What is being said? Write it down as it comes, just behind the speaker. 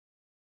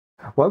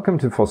Welcome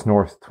to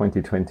foss-north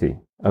 2020,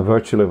 a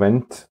virtual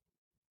event.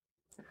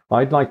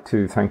 I'd like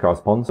to thank our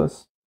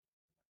sponsors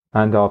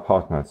and our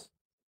partners.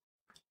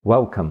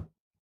 Welcome.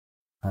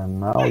 And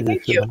now you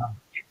should have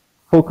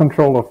full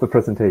control of the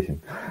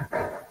presentation.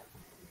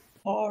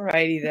 All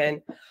righty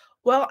then.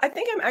 Well, I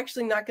think I'm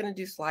actually not going to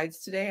do slides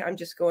today. I'm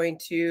just going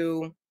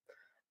to,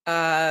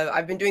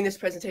 I've been doing this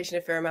presentation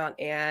a fair amount,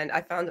 and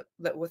I found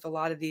that with a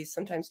lot of these,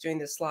 sometimes doing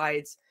the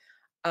slides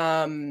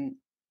on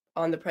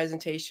the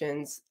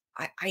presentations,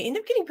 I end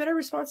up getting better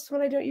responses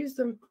when I don't use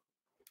them.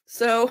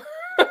 So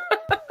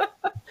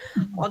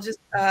I'll just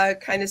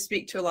kind of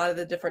speak to a lot of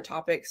the different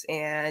topics,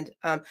 and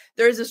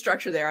there is a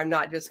structure there. I'm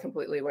not just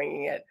completely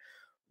winging it.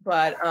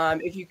 But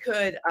if you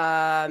could,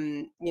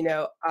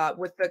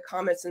 with the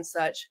comments and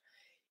such,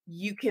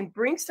 you can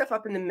bring stuff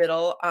up in the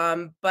middle,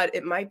 but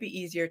it might be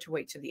easier to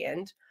wait to the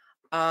end.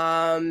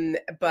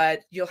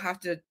 But you'll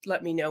have to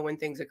let me know when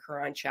things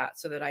occur on chat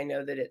so that I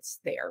know that it's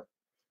there.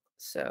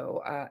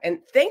 So, and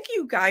thank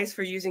you guys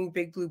for using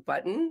Big Blue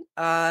Button.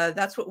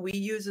 That's what we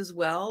use as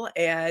well.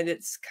 And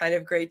it's kind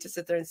of great to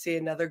sit there and see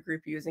another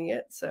group using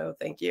it. So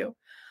thank you.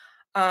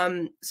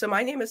 So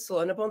my name is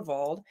Silona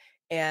Bonewald,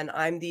 and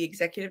I'm the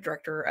executive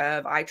director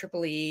of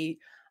IEEE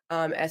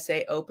SA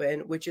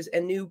Open, which is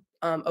a new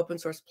open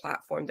source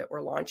platform that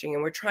we're launching.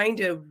 And we're trying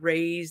to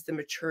raise the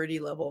maturity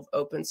level of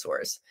open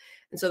source.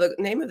 And so the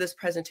name of this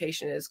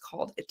presentation is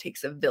called It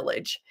Takes a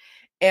Village.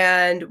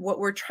 And what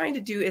we're trying to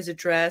do is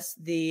address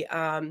the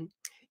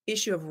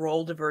issue of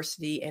role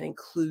diversity and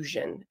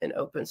inclusion in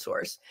open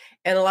source.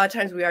 And a lot of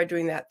times we are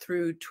doing that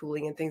through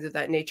tooling and things of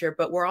that nature,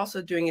 but we're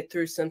also doing it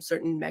through some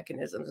certain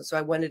mechanisms. And so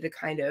I wanted to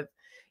kind of,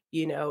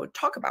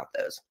 talk about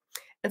those.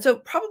 And so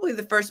probably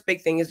the first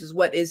big thing is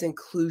what is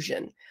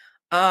inclusion?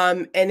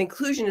 And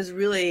inclusion is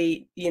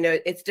really,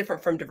 it's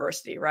different from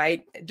diversity,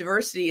 right?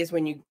 Diversity is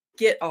when you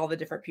get all the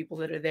different people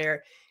that are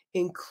there.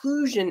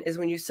 Inclusion is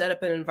when you set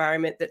up an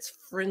environment that's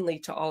friendly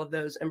to all of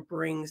those and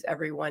brings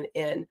everyone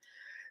in.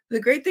 The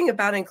great thing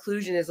about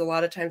inclusion is a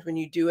lot of times when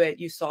you do it,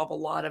 you solve a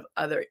lot of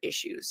other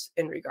issues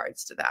in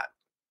regards to that.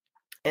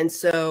 And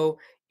so,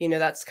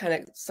 that's kind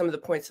of some of the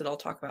points that I'll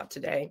talk about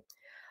today.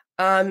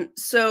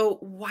 So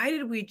why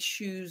did we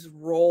choose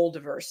role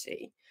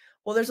diversity?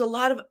 Well, there's a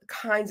lot of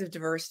kinds of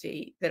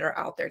diversity that are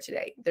out there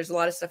today. There's a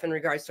lot of stuff in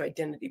regards to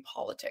identity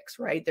politics,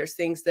 right? There's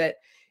things that,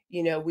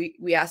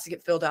 we ask to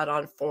get filled out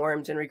on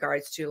forms in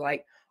regards to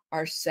like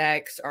our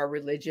sex, our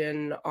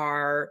religion,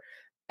 our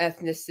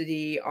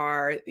ethnicity,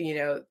 our,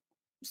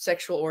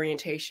 sexual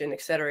orientation, et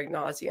cetera, ad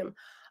nauseum.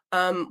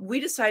 We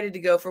decided to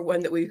go for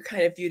one that we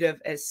kind of viewed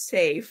of as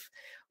safe,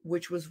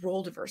 which was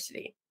role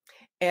diversity.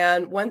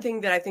 And one thing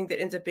that I think that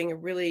ends up being a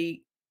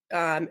really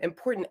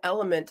important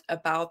element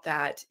about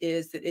that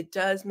is that it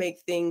does make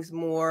things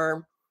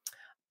more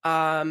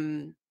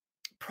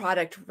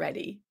product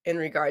ready in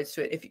regards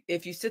to it.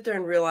 If you sit there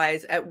and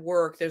realize at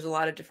work, there's a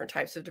lot of different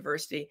types of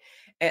diversity.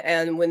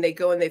 And when they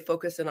go and they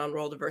focus in on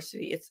role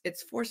diversity,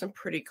 it's for some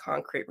pretty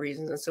concrete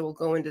reasons. And so we'll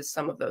go into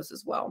some of those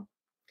as well.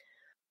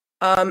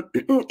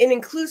 In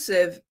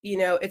inclusive,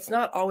 it's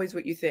not always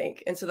what you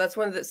think. And so that's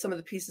some of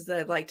the pieces that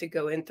I'd like to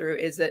go in through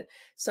is that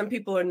some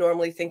people are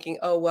normally thinking,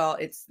 oh, well,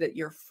 it's that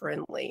you're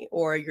friendly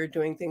or you're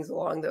doing things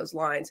along those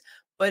lines,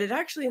 but it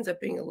actually ends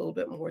up being a little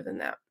bit more than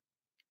that.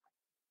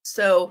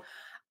 So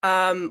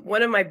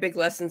one of my big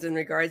lessons in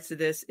regards to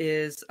this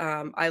is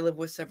I live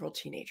with several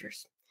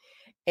teenagers.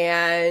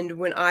 And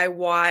when I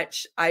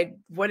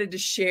wanted to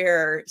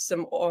share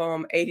some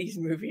 80s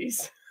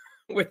movies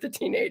with the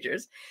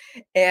teenagers,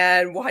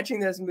 and watching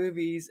those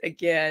movies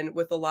again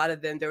with a lot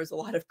of them, there was a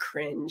lot of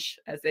cringe,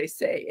 as they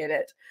say, in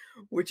it,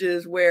 which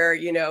is where,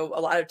 a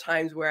lot of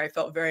times where I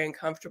felt very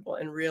uncomfortable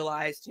and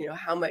realized,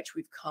 how much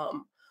we've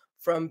come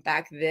from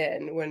back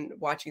then when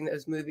watching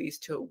those movies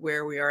to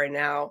where we are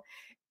now.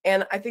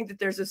 And I think that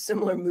there's a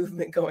similar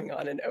movement going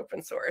on in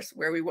open source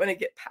where we want to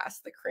get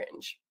past the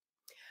cringe.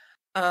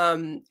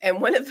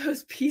 And one of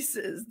those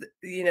pieces,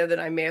 that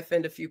I may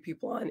offend a few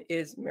people on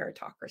is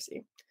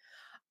meritocracy.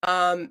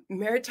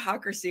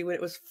 Meritocracy, when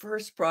it was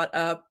first brought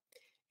up,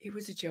 it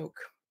was a joke.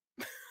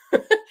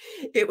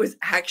 It was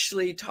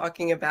actually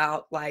talking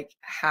about like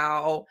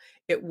how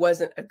it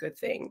wasn't a good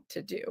thing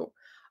to do.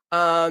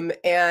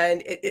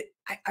 And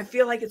I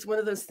feel like it's one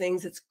of those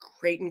things that's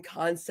great in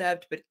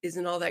concept, but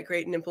isn't all that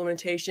great in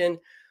implementation.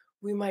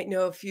 We might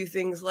know a few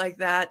things like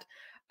that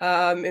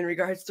in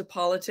regards to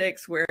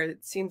politics, where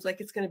it seems like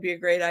it's going to be a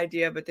great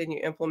idea, but then you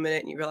implement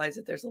it and you realize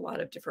that there's a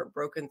lot of different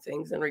broken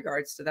things in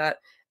regards to that.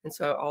 And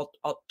so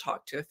I'll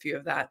talk to a few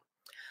of that.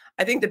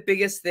 I think the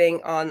biggest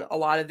thing on a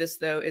lot of this,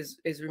 though, is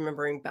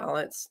remembering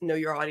balance, know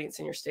your audience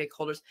and your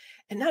stakeholders,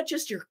 and not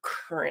just your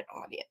current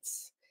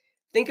audience.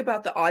 Think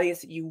about the audience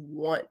that you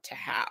want to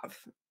have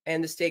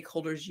and the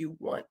stakeholders you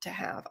want to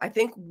have. I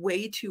think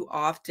way too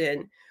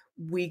often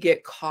we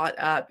get caught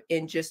up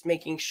in just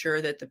making sure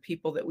that the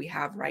people that we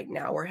have right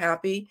now are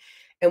happy,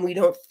 and we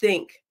don't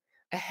think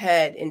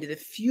ahead into the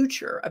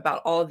future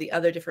about all of the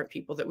other different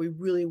people that we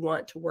really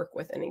want to work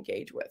with and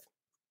engage with.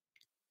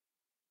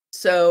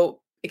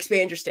 So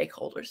expand your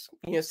stakeholders.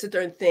 Sit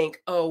there and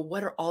think, oh,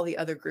 what are all the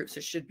other groups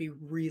that should be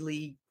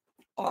really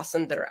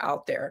awesome that are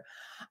out there?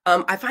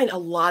 I find a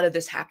lot of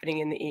this happening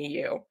in the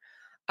EU.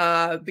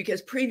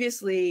 Because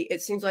previously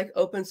it seems like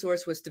open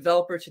source was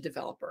developer to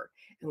developer,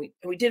 and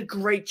we did a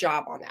great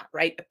job on that,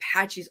 right?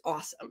 Apache's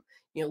awesome,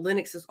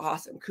 Linux is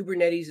awesome,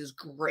 Kubernetes is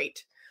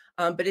great,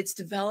 but it's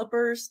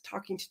developers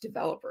talking to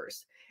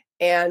developers,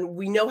 and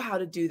we know how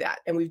to do that,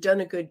 and we've done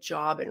a good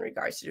job in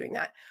regards to doing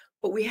that,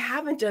 but we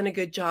haven't done a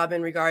good job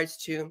in regards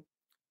to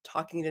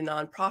talking to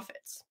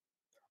nonprofits,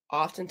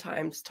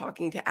 oftentimes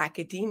talking to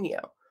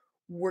academia,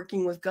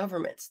 working with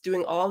governments,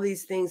 doing all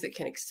these things that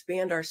can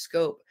expand our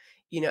scope,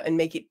 and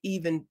make it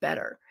even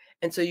better.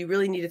 And so you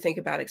really need to think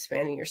about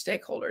expanding your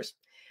stakeholders.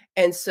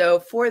 And so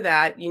for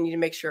that, you need to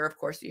make sure, of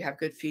course, that you have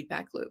good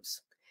feedback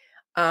loops.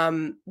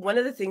 One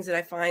of the things that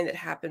I find that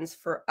happens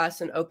for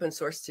us in open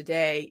source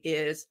today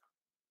is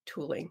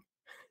tooling.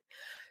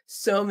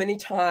 So many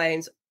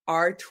times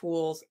our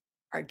tools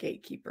are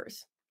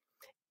gatekeepers.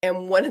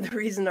 And one of the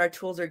reasons our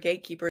tools are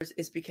gatekeepers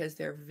is because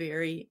they're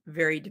very,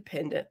 very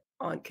dependent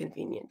on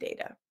convenient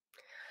data.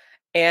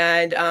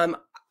 And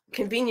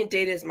convenient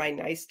data is my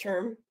nice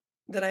term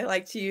that I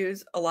like to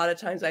use. A lot of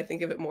times I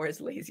think of it more as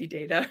lazy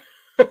data.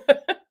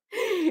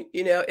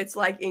 It's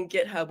like in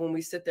GitHub when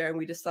we sit there and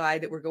we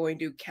decide that we're going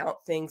to count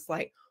things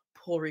like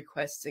pull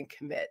requests and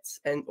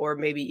commits, or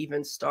maybe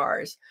even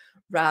stars,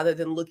 rather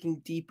than looking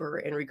deeper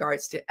in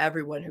regards to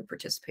everyone who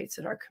participates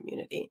in our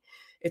community.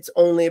 It's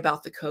only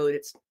about the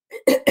code.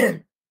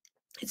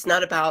 It's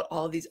not about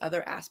all these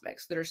other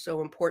aspects that are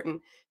so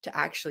important to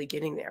actually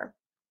getting there.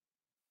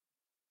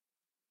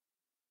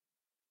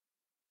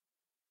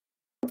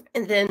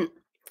 And then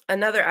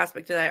another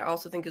aspect that I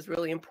also think is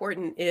really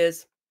important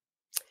is,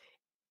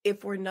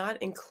 if we're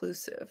not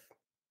inclusive,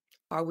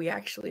 are we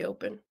actually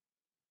open?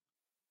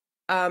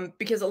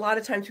 Because a lot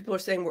of times people are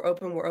saying we're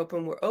open, we're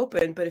open, we're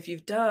open. But if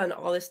you've done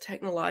all this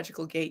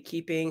technological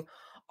gatekeeping,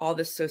 all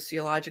this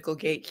sociological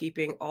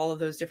gatekeeping, all of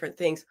those different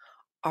things,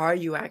 are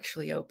you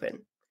actually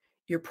open?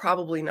 You're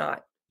probably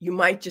not. You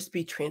might just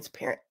be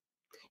transparent.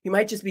 You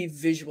might just be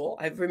visual.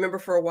 I remember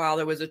for a while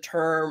there was a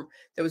term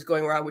that was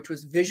going around, which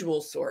was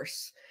visual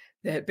source,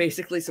 that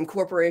basically some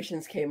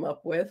corporations came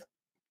up with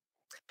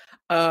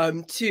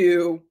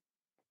to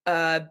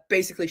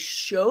basically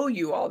show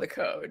you all the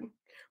code,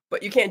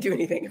 but you can't do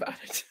anything about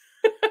it.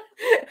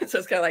 So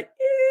it's kind of like,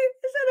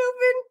 is that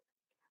open?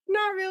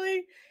 Not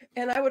really.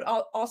 And I would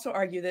also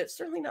argue that it's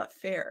certainly not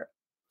fair.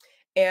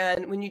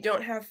 And when you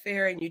don't have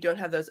fair and you don't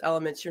have those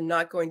elements, you're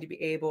not going to be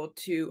able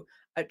to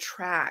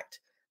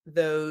attract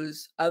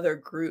those other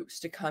groups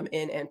to come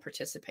in and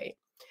participate.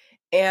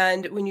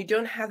 And when you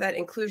don't have that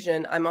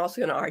inclusion, I'm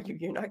also going to argue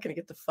you're not going to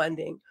get the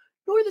funding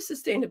nor the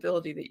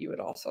sustainability that you would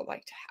also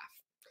like to have.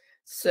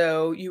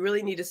 So you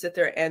really need to sit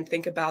there and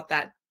think about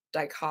that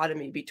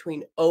dichotomy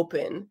between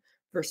open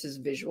versus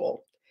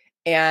visual,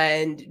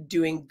 and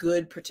doing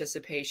good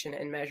participation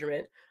and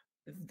measurement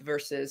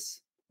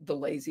versus the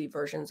lazy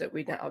versions that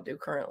we now do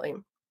currently.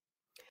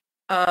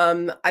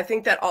 I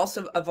think that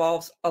also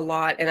evolves a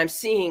lot, and I'm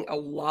seeing a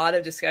lot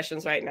of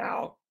discussions right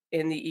now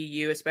in the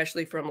EU,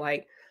 especially from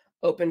like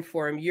Open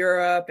Forum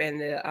Europe and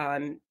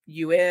the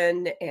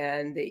UN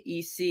and the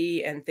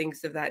EC and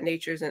things of that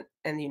nature,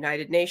 and the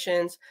United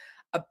Nations,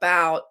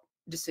 about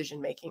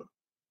decision making.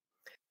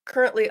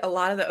 Currently, a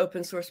lot of the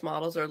open source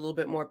models are a little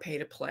bit more pay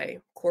to play.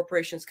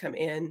 Corporations come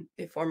in,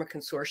 they form a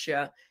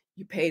consortia,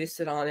 you pay to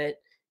sit on it,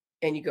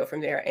 and you go from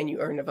there and you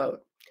earn a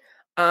vote.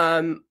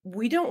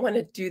 We don't want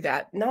to do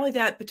that. Not only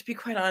that, but to be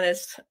quite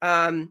honest,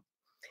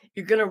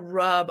 you're going to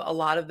rub a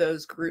lot of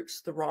those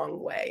groups the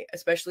wrong way,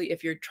 especially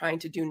if you're trying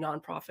to do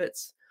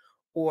nonprofits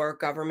or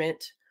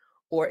government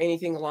or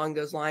anything along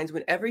those lines.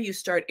 Whenever you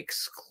start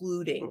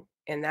excluding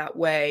in that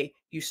way,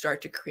 you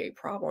start to create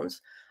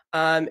problems.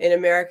 In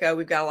America,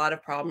 we've got a lot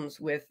of problems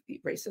with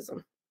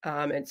racism.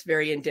 It's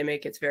very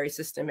endemic. It's very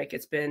systemic.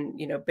 It's been,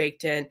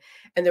 baked in.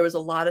 And there was a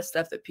lot of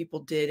stuff that people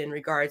did in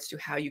regards to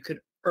how you could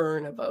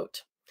earn a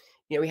vote.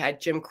 We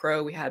had Jim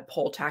Crow, we had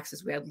poll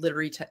taxes, we had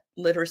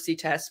literacy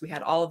tests, we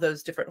had all of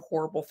those different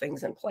horrible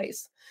things in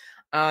place.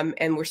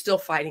 And we're still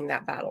fighting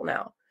that battle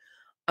now.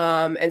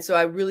 And so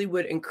I really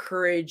would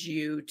encourage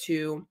you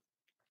to,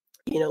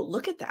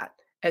 look at that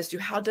as to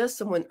how does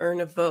someone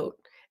earn a vote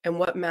and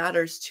what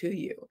matters to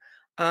you.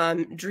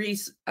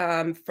 Dries,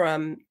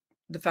 from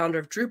the founder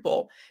of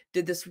Drupal,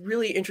 did this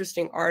really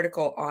interesting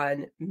article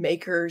on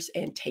makers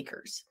and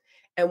takers.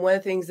 And one of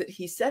the things that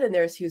he said in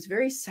there is he was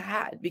very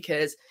sad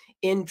because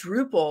in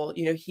Drupal,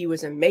 he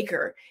was a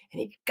maker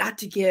and he got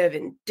to give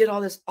and did all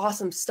this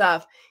awesome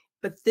stuff.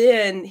 But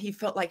then he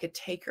felt like a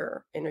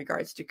taker in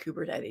regards to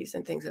Kubernetes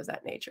and things of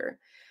that nature.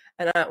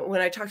 And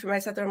when I talked to him, I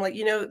sat there, I'm like,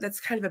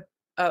 that's kind of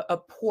a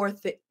poor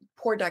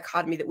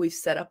dichotomy that we've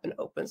set up in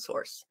open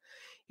source.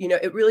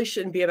 It really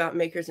shouldn't be about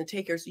makers and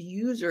takers.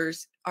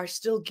 Users are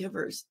still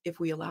givers if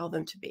we allow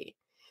them to be.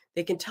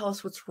 They can tell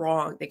us what's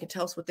wrong. They can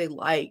tell us what they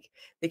like.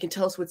 They can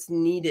tell us what's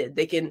needed.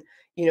 They can,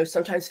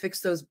 sometimes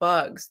fix those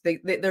bugs.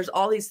 There's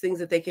all these things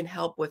that they can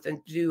help with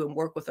and do and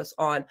work with us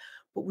on,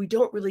 but we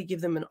don't really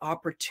give them an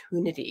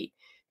opportunity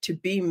to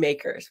be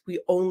makers. We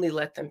only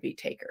let them be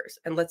takers,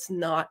 and let's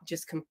not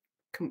just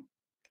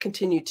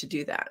continue to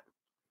do that.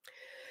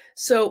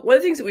 So one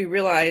of the things that we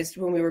realized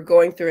when we were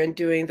going through and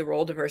doing the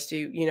role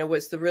diversity,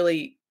 was the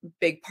really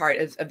big part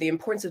of the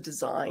importance of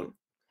design.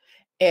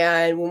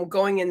 And when we're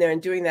going in there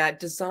and doing that,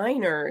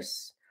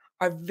 designers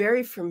are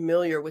very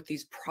familiar with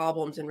these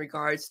problems in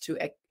regards to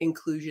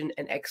inclusion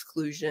and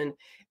exclusion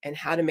and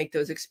how to make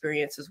those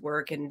experiences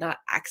work and not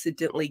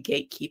accidentally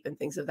gatekeep and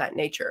things of that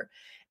nature.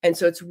 And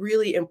so it's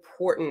really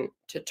important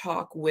to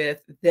talk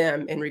with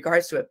them in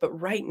regards to it. But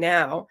right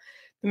now,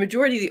 the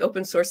majority of the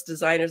open source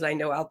designers I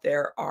know out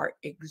there are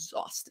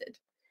exhausted.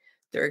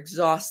 They're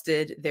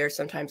exhausted. They're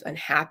sometimes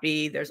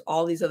unhappy. There's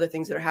all these other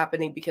things that are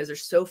happening because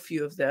there's so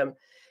few of them.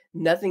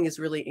 Nothing is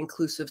really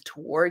inclusive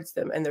towards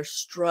them. And they're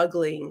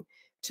struggling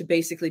to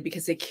basically,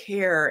 because they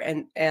care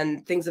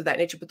and things of that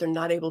nature, but they're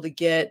not able to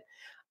get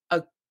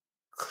a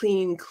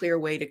clean, clear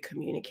way to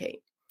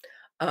communicate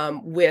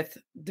with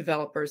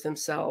developers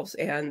themselves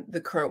and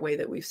the current way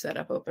that we've set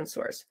up open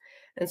source.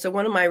 And so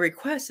one of my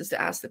requests is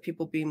to ask that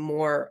people be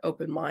more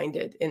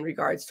open-minded in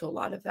regards to a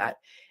lot of that.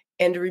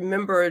 And to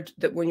remember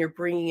that when you're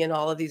bringing in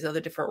all of these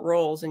other different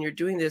roles and you're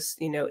doing this,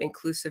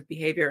 inclusive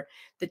behavior,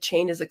 the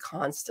chain is a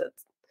constant.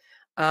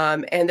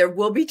 And there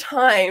will be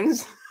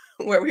times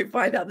where we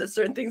find out that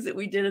certain things that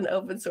we did in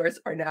open source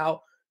are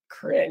now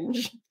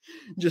cringe,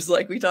 just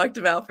like we talked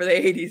about for the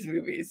 80s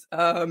movies.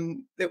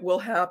 It will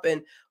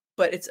happen,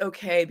 but it's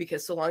okay,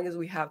 because so long as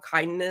we have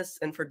kindness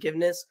and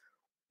forgiveness,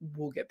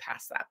 we'll get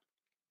past that.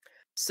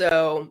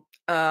 So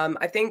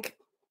I think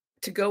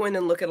to go in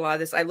and look at a lot of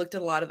this, I looked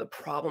at a lot of the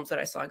problems that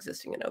I saw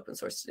existing in open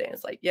source today. And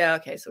it's like, yeah,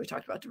 okay, so we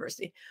talked about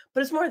diversity,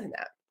 but it's more than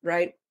that,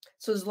 right?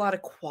 So there's a lot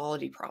of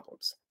quality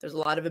problems. There's a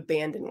lot of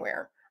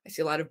abandonware. I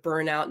see a lot of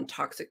burnout and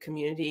toxic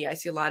community. I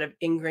see a lot of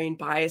ingrained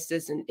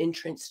biases and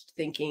entrenched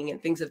thinking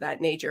and things of that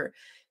nature.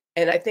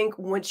 And I think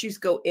once you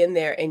go in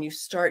there and you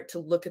start to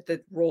look at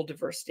the role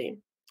diversity,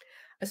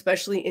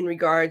 especially in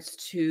regards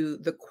to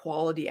the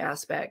quality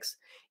aspects,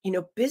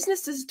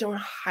 businesses don't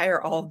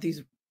hire all of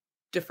these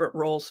different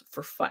roles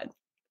for fun,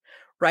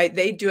 right?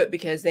 They do it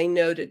because they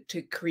know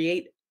to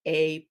create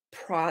a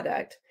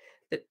product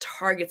that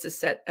targets a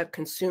set of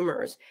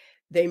consumers,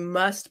 they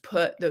must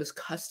put those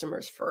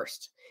customers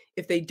first.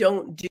 If they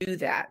don't do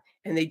that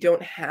and they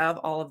don't have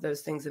all of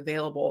those things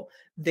available,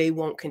 they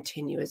won't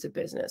continue as a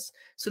business.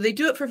 So they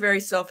do it for very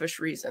selfish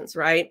reasons,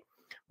 right?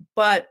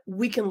 But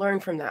we can learn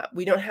from that.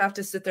 We don't have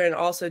to sit there and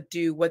also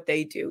do what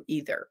they do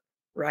either,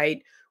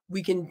 right?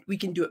 We can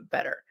do it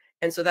better.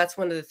 And so that's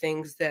one of the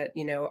things that,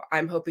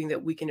 I'm hoping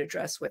that we can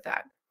address with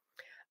that.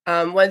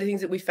 One of the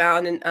things that we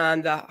found in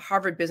the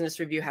Harvard Business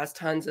Review has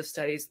tons of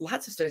studies,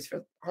 lots of studies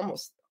for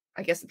almost,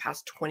 I guess, the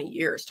past 20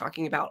 years,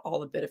 talking about all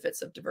the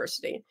benefits of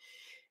diversity,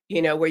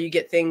 where you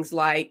get things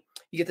like,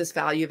 you get this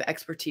value of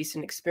expertise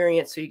and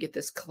experience. So you get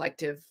this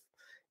collective,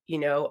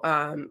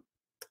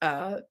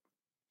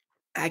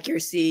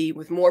 accuracy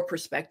with more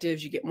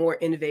perspectives, you get more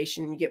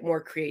innovation, you get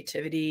more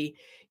creativity,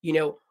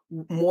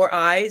 more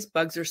eyes,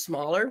 bugs are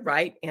smaller,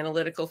 right?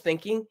 Analytical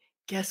thinking.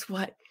 Guess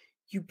what?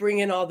 You bring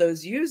in all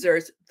those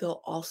users,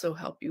 they'll also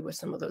help you with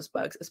some of those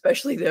bugs,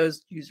 especially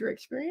those user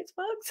experience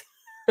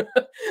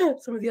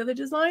bugs, some of the other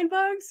design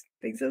bugs,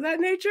 things of that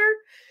nature.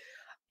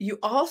 You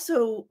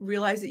also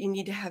realize that you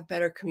need to have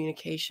better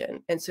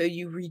communication. And so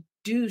you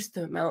reduce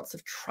the amounts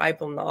of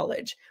tribal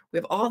knowledge. We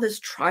have all this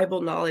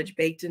tribal knowledge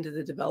baked into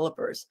the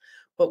developers,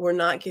 but we're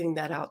not getting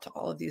that out to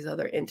all of these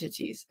other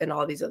entities and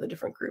all these other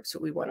different groups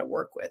that we want to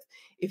work with.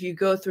 If you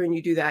go through and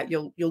you do that,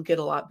 you'll get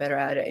a lot better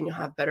at it, and you'll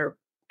have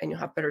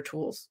better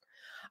tools.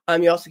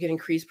 You also get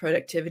increased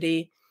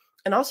productivity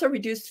and also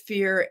reduced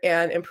fear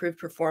and improved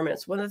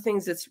performance. One of the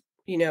things that's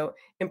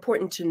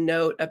important to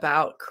note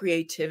about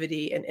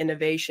creativity and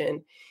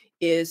innovation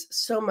is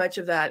so much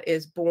of that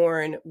is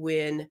born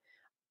when,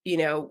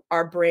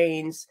 our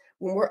brains,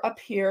 when we're up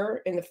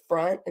here in the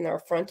front in our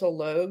frontal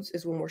lobes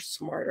is when we're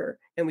smarter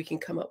and we can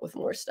come up with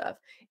more stuff.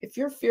 If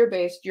you're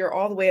fear-based, you're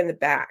all the way in the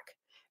back.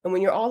 And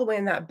when you're all the way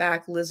in that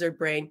back lizard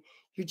brain,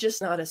 you're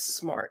just not as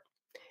smart.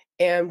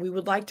 And we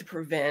would like to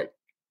prevent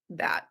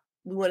that.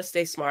 We want to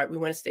stay smart. We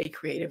want to stay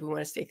creative. We want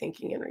to stay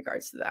thinking in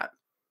regards to that.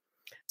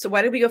 So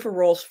why did we go for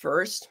roles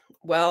first?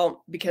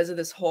 Well, because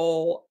we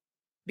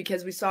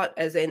saw it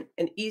as an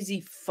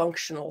easy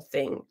functional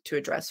thing to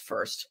address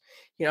first.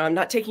 I'm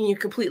not taking you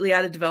completely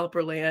out of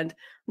developer land.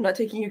 I'm not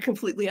taking you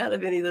completely out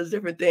of any of those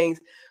different things,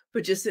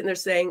 but just sitting there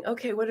saying,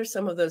 okay, what are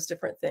some of those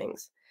different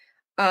things?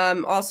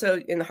 Also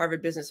in the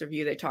Harvard Business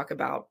Review, they talk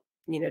about,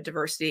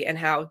 diversity and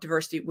how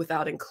diversity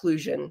without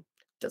inclusion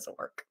doesn't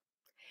work.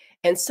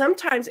 And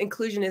sometimes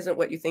inclusion isn't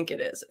what you think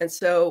it is. And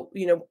so,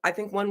 I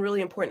think one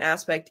really important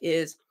aspect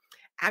is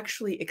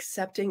actually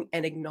accepting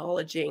and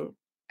acknowledging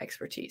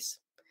expertise.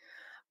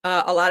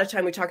 A lot of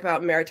time we talk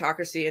about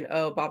meritocracy and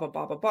oh, blah blah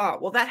blah blah blah.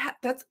 Well,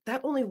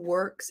 that only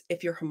works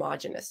if you're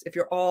homogenous, if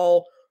you're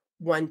all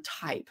one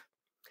type.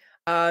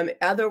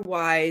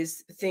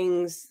 Otherwise,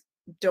 things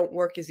don't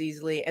work as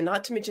easily, and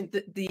not to mention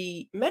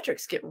the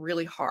metrics get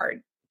really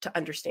hard to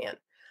understand.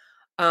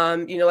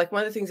 Like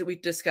one of the things that we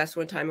discussed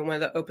one time in one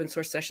of the open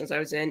source sessions I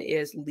was in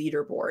is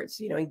leaderboards.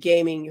 In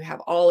gaming, you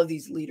have all of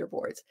these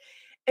leaderboards.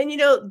 And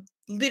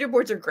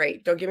leaderboards are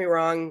great. Don't get me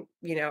wrong.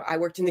 I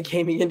worked in the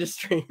gaming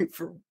industry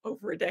for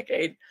over a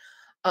decade.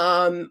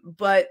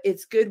 But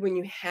it's good when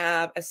you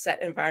have a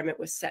set environment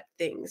with set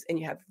things and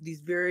you have these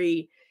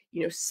very,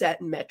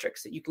 set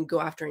metrics that you can go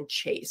after and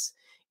chase.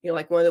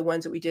 Like one of the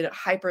ones that we did at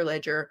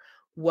Hyperledger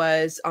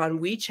was on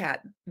WeChat.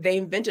 They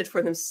invented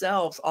for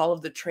themselves all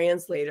of the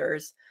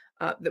translators.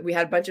 That we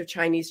had a bunch of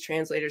Chinese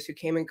translators who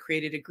came and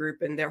created a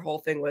group, and their whole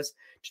thing was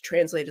to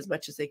translate as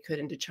much as they could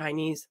into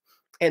Chinese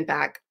and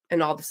back,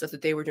 and all the stuff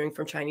that they were doing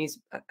from Chinese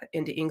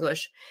into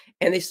English.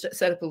 And they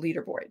set up a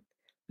leaderboard.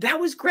 That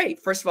was great.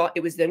 First of all,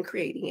 it was them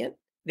creating it.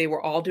 They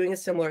were all doing a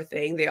similar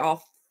thing. They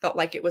all felt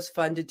like it was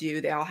fun to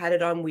do. They all had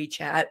it on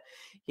WeChat.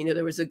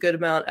 There was a good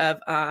amount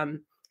of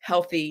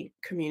healthy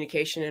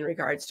communication in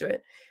regards to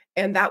it.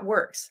 And that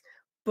works.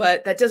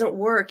 But that doesn't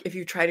work if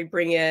you try to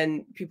bring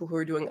in people who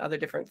are doing other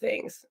different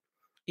things.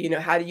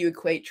 How do you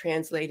equate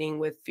translating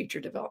with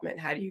feature development?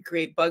 How do you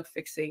create bug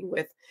fixing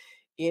with,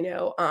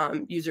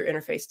 user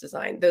interface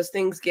design? Those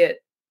things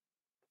get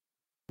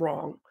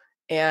wrong,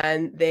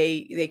 and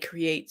they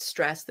create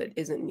stress that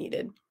isn't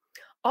needed.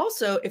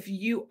 Also, if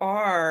you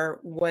are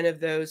one of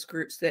those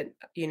groups that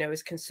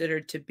is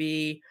considered to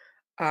be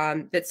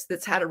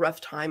that's had a rough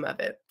time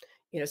of it,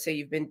 say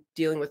you've been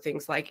dealing with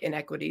things like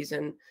inequities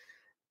and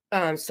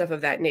stuff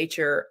of that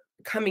nature,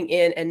 coming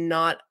in and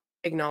not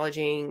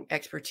acknowledging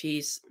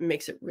expertise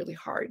makes it really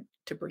hard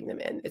to bring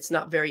them in. It's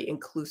not very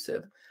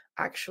inclusive,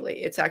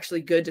 actually. It's actually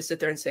good to sit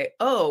there and say,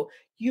 oh,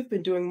 you've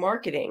been doing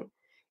marketing.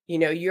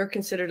 You're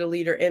considered a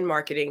leader in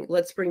marketing.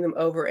 Let's bring them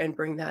over and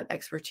bring that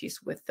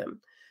expertise with them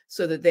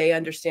so that they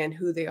understand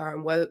who they are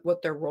and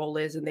what their role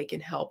is, and they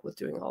can help with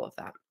doing all of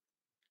that.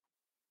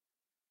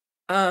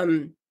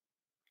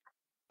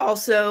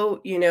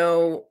 Also,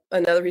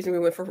 another reason we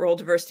went for role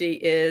diversity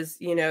is,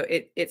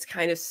 it's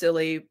kind of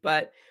silly,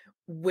 but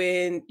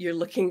when you're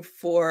looking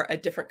for a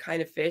different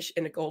kind of fish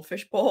in a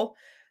goldfish bowl,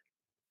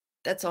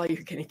 that's all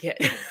you're going to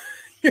get.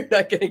 You're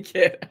not going to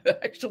get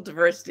actual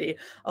diversity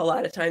a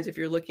lot of times if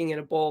you're looking at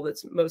a bowl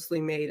that's mostly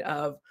made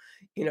of,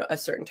 a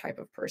certain type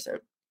of person.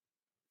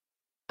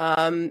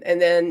 And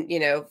then,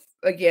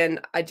 again,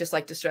 I just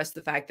like to stress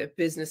the fact that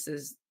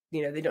businesses,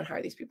 they don't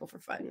hire these people for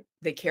fun.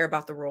 They care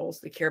about the roles.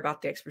 They care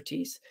about the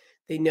expertise.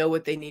 They know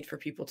what they need for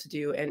people to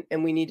do.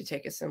 And we need to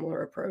take a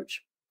similar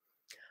approach.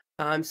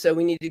 So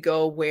we need to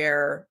go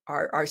where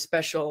our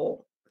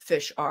special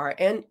fish are.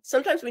 And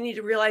sometimes we need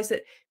to realize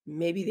that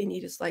maybe they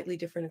need a slightly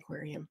different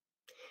aquarium.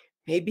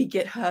 Maybe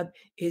GitHub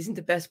isn't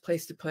the best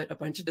place to put a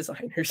bunch of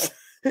designers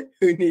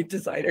who need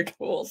designer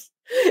tools.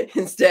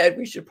 Instead,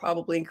 we should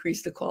probably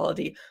increase the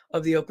quality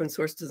of the open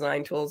source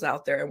design tools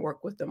out there and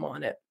work with them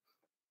on it.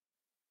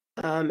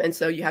 And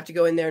so you have to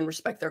go in there and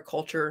respect their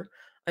culture,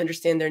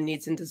 understand their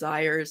needs and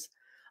desires.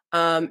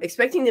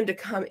 Expecting them to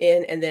come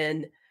in and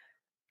then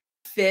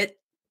fit,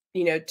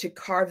 to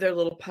carve their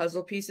little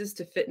puzzle pieces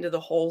to fit into the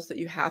holes that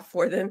you have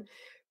for them,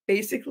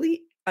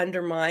 basically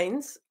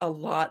undermines a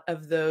lot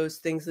of those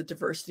things that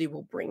diversity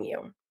will bring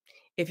you.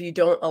 If you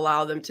don't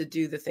allow them to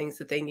do the things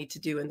that they need to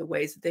do in the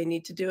ways that they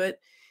need to do it,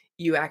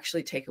 you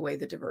actually take away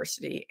the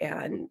diversity,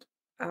 and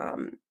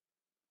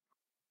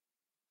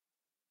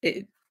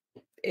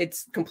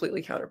it's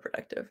completely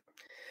counterproductive.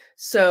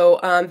 So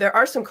there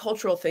are some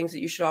cultural things that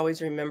you should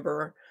always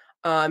remember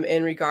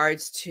in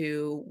regards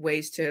to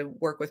ways to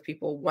work with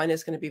people. One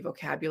is going to be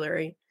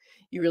vocabulary.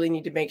 You really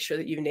need to make sure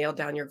that you've nailed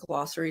down your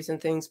glossaries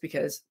and things,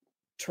 because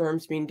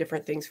terms mean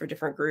different things for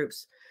different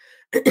groups.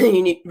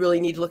 You really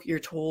need to look at your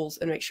tools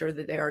and make sure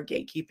that they are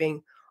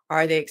gatekeeping.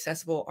 Are they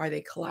accessible? Are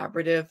they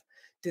collaborative?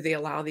 Do they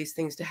allow these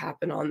things to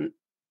happen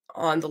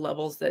on the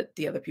levels that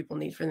the other people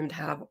need for them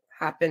to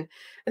happen?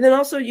 And then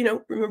also,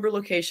 remember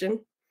location.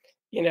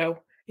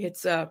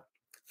 It's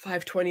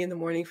 5:20 in the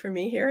morning for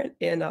me here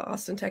in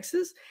Austin,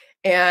 Texas.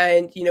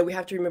 And, we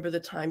have to remember the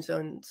time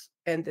zones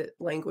and the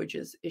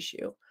languages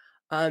issue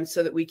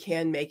so that we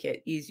can make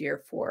it easier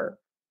for,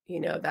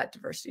 that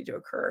diversity to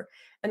occur.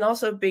 And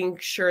also being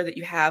sure that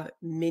you have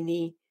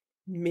many,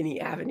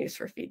 many avenues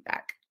for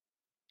feedback.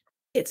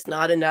 It's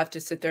not enough to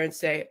sit there and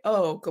say,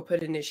 oh, go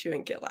put an issue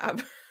in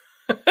GitLab.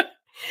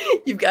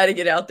 You've got to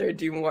get out there and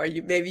do more.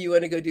 Maybe you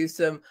want to go do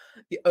some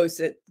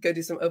OSINT, go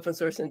do some open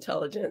source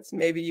intelligence.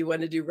 Maybe you want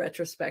to do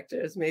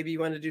retrospectives. Maybe you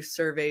want to do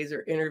surveys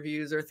or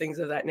interviews or things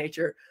of that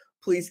nature.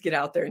 Please get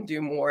out there and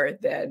do more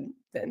than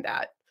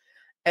that.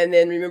 And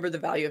then remember the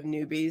value of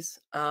newbies.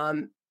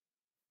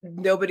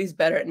 Nobody's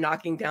better at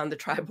knocking down the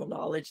tribal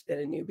knowledge than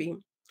a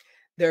newbie.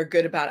 They're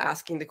good about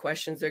asking the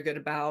questions. They're good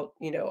about,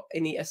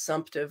 any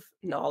assumptive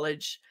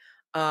knowledge.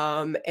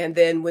 And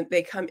then when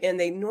they come in,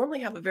 they normally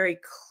have a very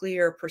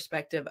clear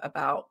perspective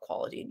about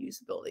quality and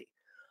usability.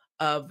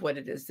 of what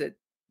it is that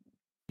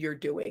you're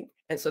doing.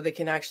 And so they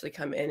can actually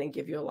come in and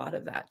give you a lot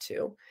of that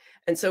too.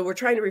 And so we're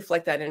trying to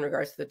reflect that in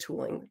regards to the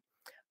tooling.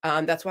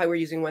 That's why we're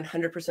using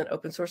 100%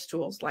 open source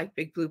tools like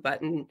Big Blue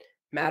Button,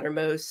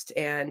 Mattermost,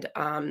 and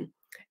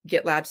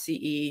GitLab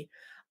CE,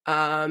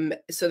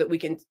 so that we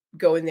can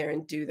go in there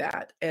and do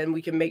that. And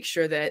we can make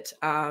sure that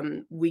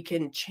we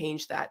can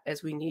change that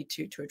as we need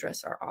to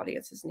address our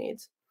audience's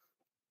needs.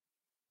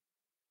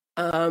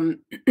 And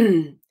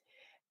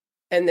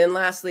then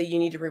lastly, you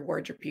need to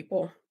reward your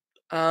people.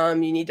 You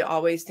need to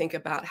always think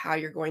about how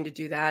you're going to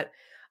do that.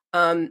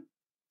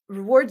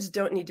 Rewards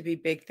don't need to be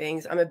big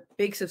things. I'm a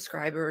big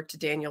subscriber to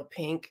Daniel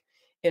Pink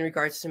in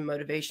regards to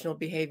motivational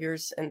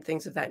behaviors and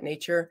things of that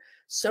nature.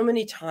 So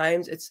many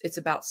times it's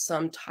about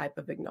some type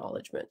of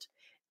acknowledgement.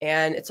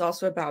 And it's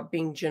also about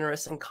being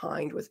generous and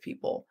kind with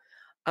people.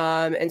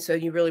 And so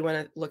you really want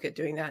to look at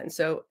doing that.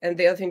 And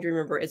the other thing to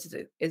remember is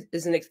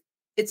it's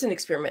an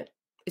experiment.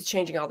 It's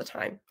changing all the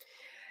time.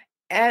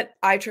 At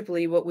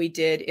IEEE, what we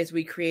did is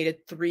we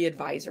created 3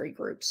 advisory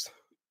groups.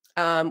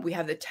 We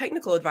have the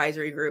technical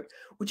advisory group,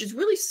 which is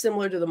really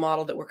similar to the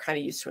model that we're kind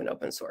of used to in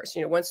open source.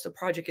 Once the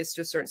project gets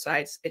to a certain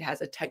size, it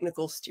has a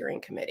technical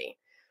steering committee,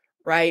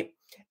 right?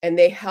 And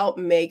they help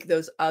make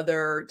those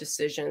other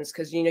decisions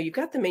because, you've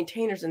got the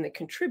maintainers and the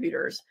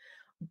contributors,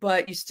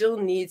 but you still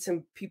need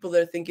some people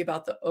that are thinking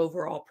about the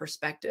overall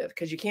perspective,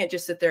 because you can't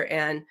just sit there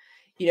and,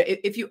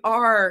 if you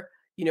are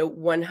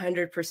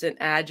 100%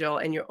 agile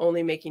and you're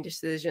only making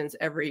decisions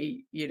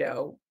every,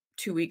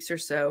 2 weeks or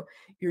so,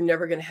 you're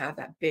never going to have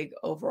that big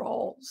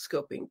overall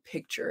scoping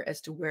picture as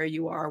to where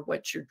you are,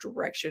 what's your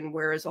direction,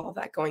 where is all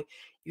that going.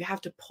 You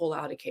have to pull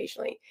out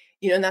occasionally,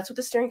 and that's what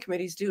the steering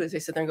committees do, is they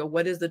sit there and go,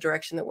 what is the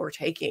direction that we're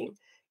taking?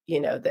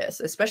 This,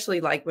 especially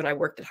like when I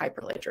worked at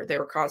Hyperledger, they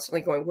were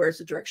constantly going, where's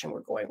the direction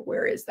we're going?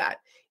 Where is that?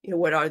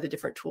 What are the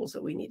different tools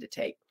that we need to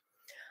take?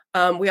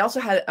 We also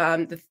had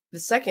the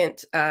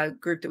second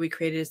group that we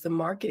created is the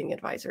marketing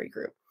advisory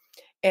group.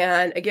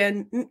 And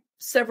again,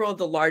 several of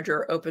the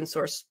larger open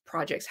source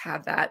projects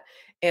have that,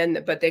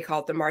 but they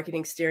call it the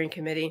marketing steering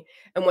committee.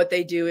 And what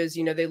they do is,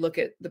 they look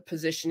at the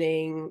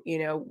positioning,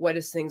 what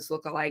does things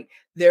look like?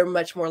 They're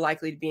much more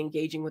likely to be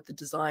engaging with the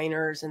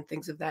designers and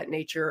things of that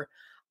nature.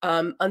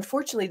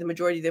 Unfortunately, the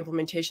majority of the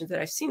implementations that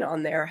I've seen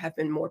on there have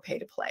been more pay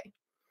to play.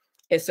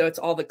 And so it's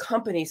all the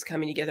companies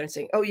coming together and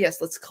saying, oh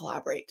yes, let's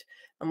collaborate.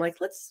 I'm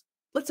like, let's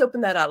open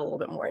that out a little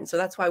bit more. And so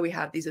that's why we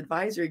have these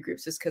advisory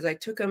groups, is because I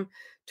took them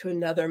to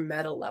another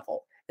meta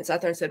level and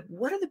sat there and said,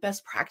 what are the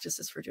best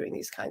practices for doing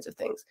these kinds of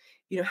things?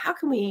 How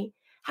can we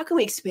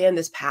expand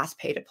this past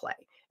pay to play?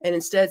 And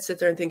instead sit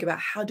there and think about,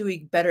 how do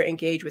we better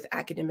engage with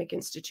academic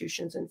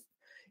institutions and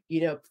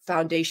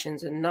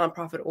foundations and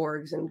nonprofit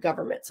orgs and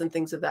governments and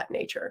things of that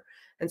nature.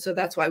 And so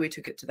that's why we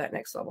took it to that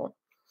next level.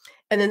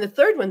 And then the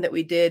third one that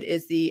we did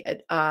is the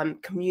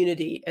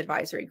community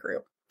advisory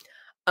group.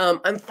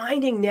 I'm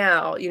finding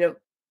now,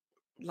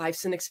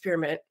 life's an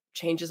experiment,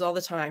 changes all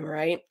the time,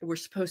 right? We're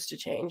supposed to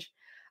change.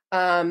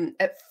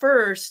 At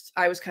first,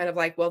 I was kind of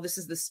like, well, this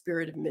is the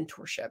spirit of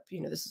mentorship.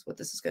 This is what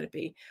this is going to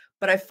be.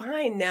 But I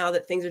find now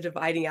that things are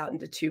dividing out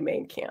into 2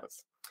 main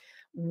camps.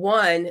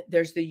 One,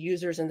 there's the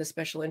users and the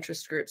special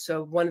interest group.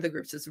 So one of the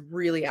groups that's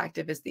really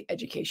active is the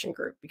education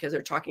group, because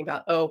they're talking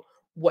about,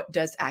 what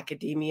does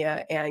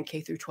academia and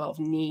K through 12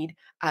 need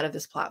out of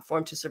this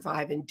platform to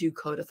survive and do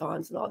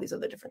codeathons and all these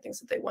other different things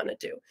that they want to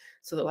do.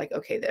 So they're like,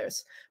 okay,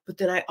 but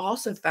then I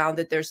also found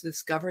that there's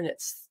this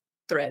governance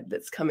thread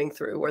that's coming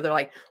through where they're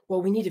like,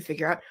 well, we need to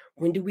figure out,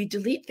 when do we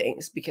delete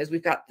things? Because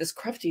we've got this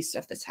crufty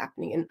stuff that's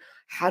happening, and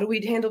how do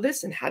we handle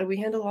this? And how do we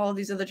handle all of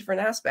these other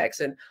different aspects?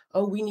 And,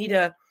 we need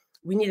a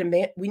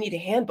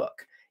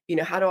handbook,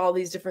 how do all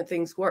these different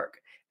things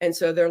work? And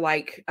so they're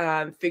like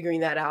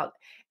figuring that out.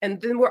 And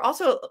then we're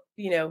also,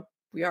 we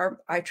are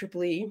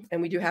IEEE,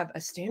 and we do have a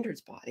standards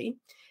body.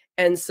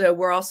 And so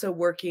we're also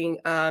working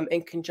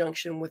in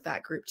conjunction with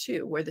that group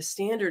too, where the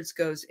standards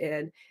goes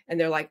in and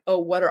they're like,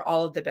 what are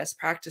all of the best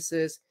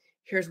practices?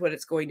 Here's what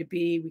it's going to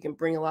be. We can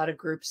bring a lot of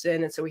groups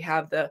in. And so we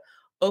have the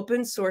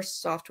Open Source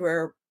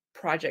Software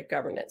Project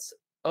Governance,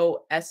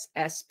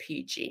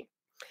 OSSPG.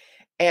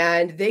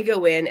 And they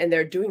go in and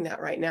they're doing that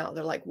right now.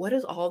 They're like, what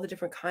is all the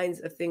different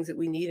kinds of things that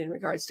we need in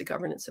regards to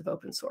governance of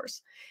open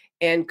source,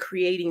 and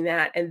creating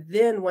that. And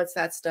then once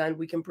that's done,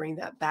 we can bring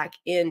that back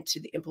into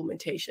the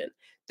implementation.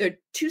 They're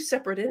 2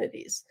 separate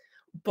entities,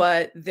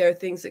 but they're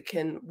things that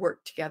can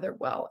work together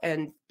well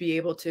and be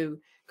able to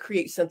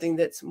create something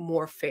that's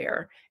more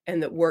fair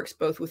and that works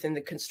both within the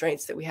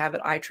constraints that we have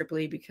at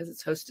IEEE, because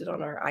it's hosted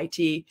on our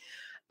IT,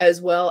 as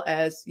well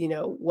as,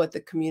 what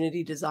the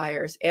community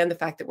desires, and the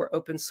fact that we're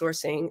open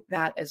sourcing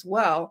that as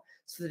well,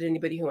 so that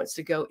anybody who wants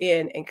to go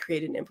in and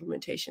create an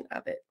implementation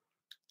of it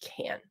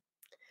can.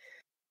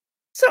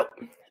 So,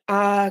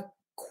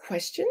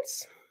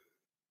 questions?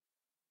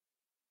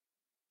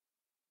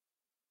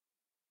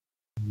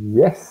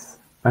 Yes.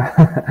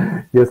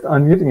 Just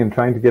unmuting and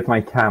trying to get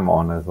my cam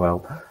on as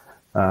well.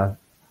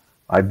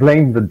 I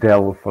blame the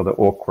Dell for the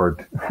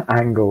awkward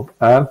angle.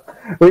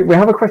 We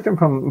have a question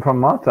from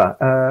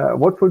Marta.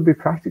 What would be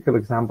practical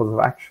examples of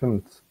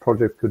actions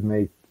projects could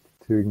make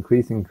to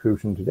increase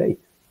inclusion today?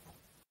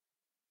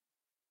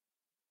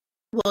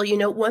 Well,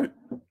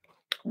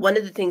 one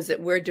of the things that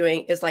we're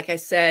doing is, like I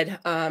said,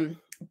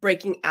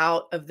 breaking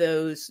out of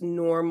those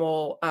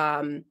normal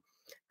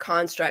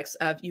constructs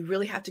of you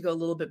really have to go a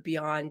little bit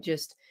beyond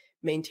just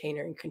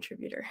maintainer and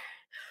contributor.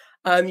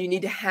 You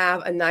need to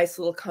have a nice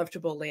little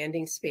comfortable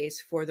landing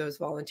space for those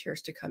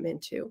volunteers to come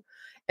into.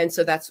 And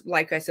so that's,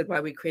 like I said, why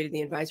we created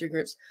the advisory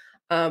groups.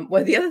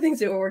 One of the other things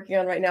that we're working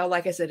on right now,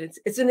 like I said,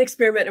 it's an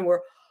experiment and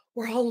we're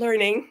all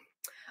learning.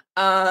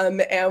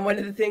 And one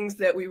of the things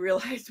that we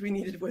realized we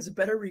needed was a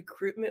better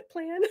recruitment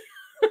plan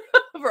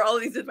for all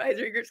of these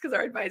advisory groups, because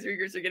our advisory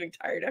groups are getting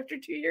tired after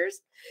 2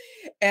 years.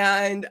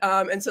 And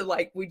so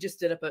like we just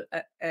did up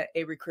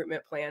a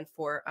recruitment plan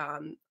for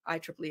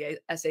IEEE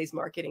SA's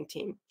marketing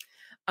team.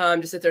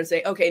 To sit there and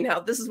say, okay, now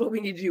this is what we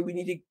need to do. We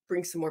need to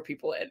bring some more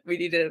people in. We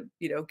need to,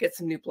 get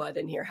some new blood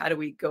in here. How do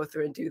we go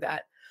through and do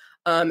that?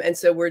 And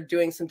so we're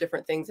doing some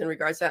different things in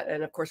regards to that.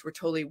 And of course, we're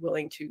totally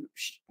willing to,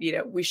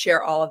 we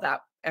share all of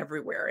that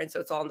everywhere. And so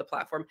it's all on the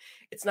platform.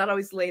 It's not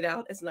always laid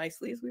out as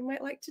nicely as we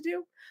might like to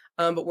do,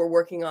 but we're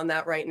working on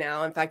that right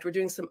now. In fact, we're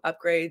doing some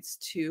upgrades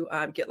to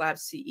GitLab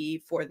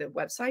CE for the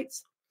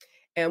websites.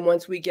 And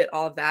once we get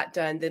all of that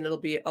done, then it'll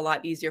be a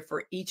lot easier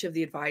for each of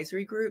the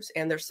advisory groups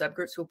and their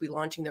subgroups who will be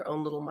launching their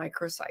own little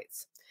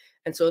microsites.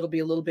 And so it'll be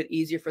a little bit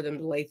easier for them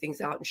to lay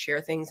things out and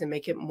share things and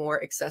make it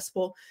more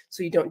accessible.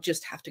 So you don't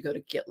just have to go to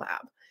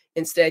GitLab.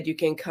 Instead, you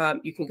can go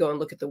and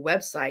look at the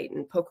website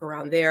and poke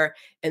around there.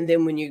 And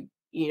then when you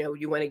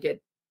want to get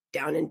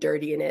down and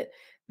dirty in it,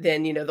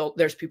 then,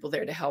 there's people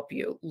there to help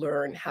you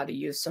learn how to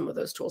use some of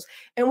those tools.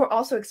 And we're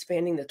also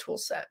expanding the tool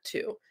set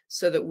too,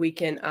 so that we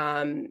can,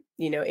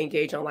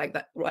 engage on like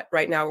that.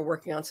 Right now, we're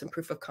working on some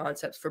proof of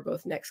concepts for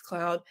both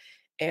Nextcloud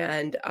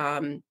and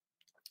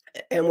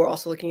we're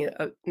also looking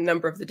at a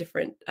number of the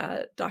different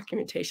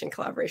documentation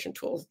collaboration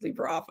tools,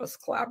 LibreOffice,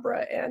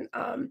 Collabora, and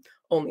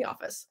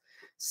OnlyOffice.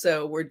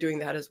 So we're doing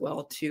that as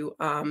well to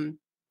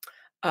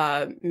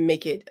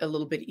make it a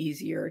little bit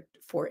easier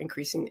for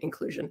increasing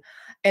inclusion.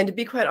 And to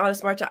be quite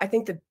honest, Marta, I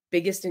think the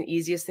biggest and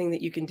easiest thing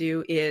that you can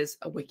do is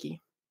a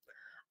wiki.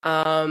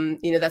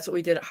 That's what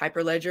we did at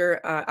Hyperledger.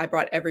 I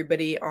brought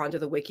everybody onto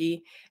the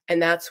wiki, and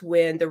that's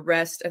when the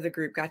rest of the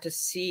group got to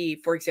see,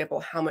 for example,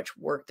 how much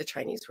work the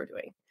Chinese were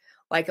doing.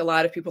 Like a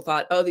lot of people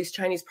thought, oh, these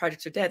Chinese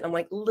projects are dead. I'm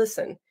like,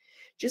 listen,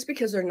 just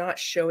because they're not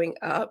showing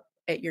up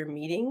at your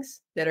meetings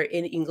that are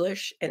in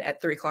English and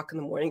at 3 o'clock in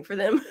the morning for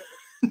them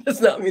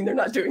does not mean they're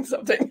not doing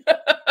something.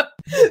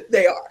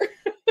 They are.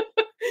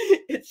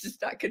 It's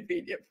just not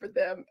convenient for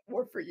them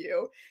or for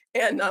you.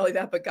 And not only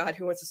that, but God,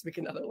 who wants to speak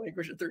another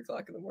language at 3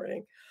 o'clock in the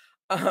morning?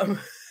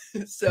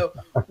 So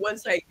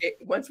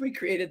once we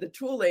created the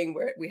tooling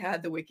where we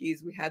had the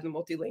wikis, we had the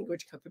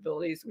multi-language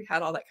capabilities, we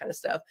had all that kind of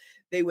stuff,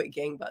 they went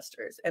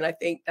gangbusters. And I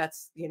think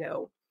that's,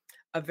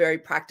 a very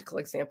practical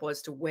example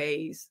as to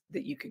ways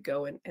that you could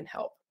go and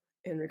help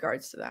in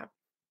regards to that.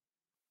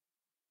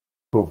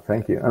 Cool,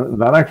 thank you.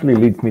 That actually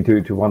leads me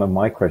to one of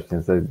my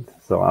questions.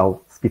 So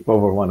I'll skip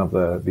over one of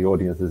the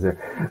audiences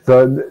here.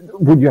 So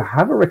would you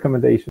have a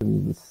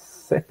recommendation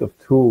set of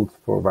tools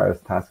for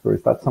various tasks, or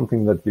is that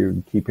something that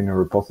you keep in a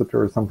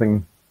repository or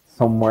something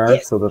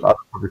somewhere so that other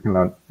people can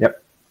learn?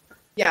 Yep.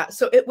 Yeah.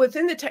 So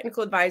within the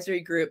technical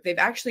advisory group, they're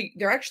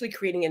actually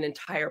creating an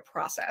entire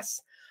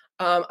process.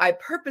 I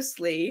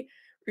purposely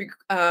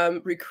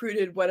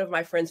recruited one of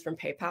my friends from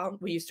PayPal.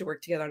 We used to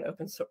work together on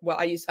open source. Well,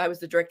 I was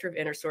the director of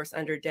InterSource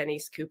under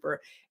Dennis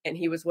Cooper, and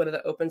he was one of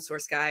the open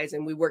source guys,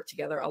 and we worked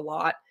together a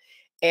lot.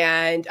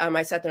 And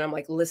I sat there and I'm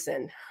like,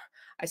 listen,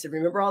 I said,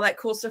 remember all that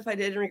cool stuff I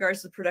did in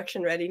regards to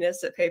production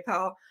readiness at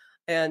PayPal?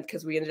 And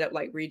because we ended up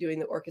like redoing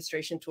the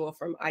orchestration tool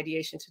from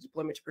ideation to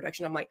deployment to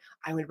production, I'm like,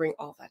 I want to bring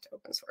all that to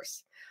open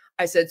source.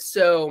 I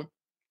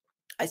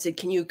said,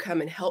 can you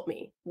come and help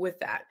me with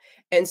that?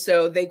 And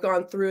so they've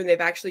gone through and they've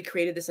actually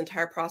created this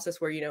entire process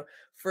where,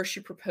 first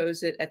you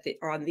propose it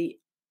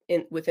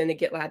within the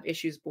GitLab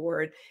issues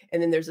board.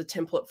 And then there's a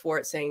template for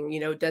it saying,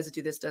 does it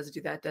do this? Does it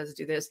do that? Does it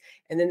do this?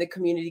 And then the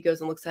community goes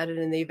and looks at it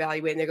and they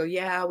evaluate and they go,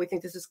 yeah, we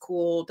think this is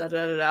cool, da,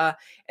 da, da, da.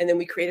 And then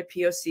we create a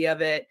POC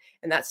of it.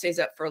 And that stays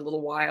up for a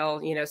little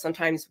while,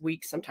 sometimes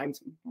weeks,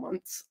 sometimes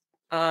months.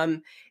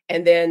 And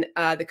then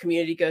the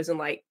community goes and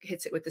like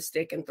hits it with the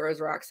stick and throws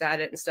rocks at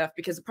it and stuff,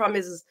 because the problem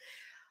is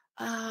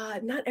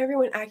not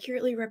everyone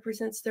accurately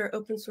represents their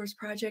open source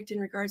project in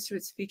regards to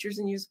its features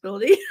and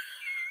usability.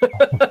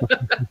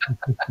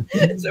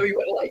 So we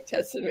want to like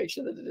test and make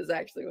sure that it is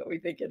actually what we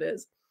think it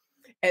is.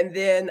 And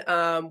then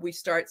we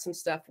start some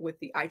stuff with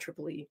the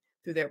IEEE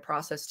through their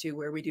process too,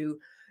 where we do,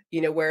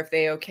 where if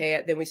they okay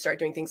it, then we start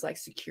doing things like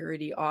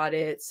security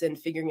audits and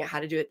figuring out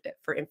how to do it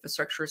for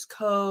infrastructure as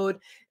code.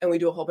 And we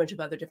do a whole bunch of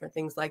other different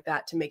things like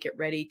that to make it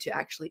ready to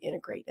actually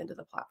integrate into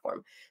the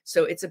platform.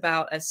 So it's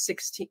about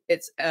 16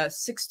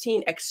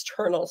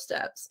 external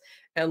steps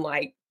and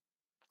like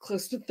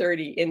close to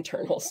 30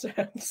 internal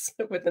steps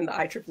within the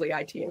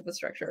IEEE IT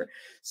infrastructure.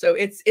 So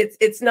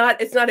it's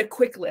not a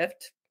quick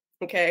lift.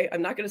 Okay,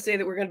 I'm not going to say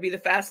that we're going to be the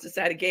fastest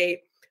out of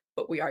gate,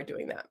 but we are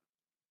doing that.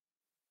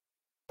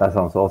 That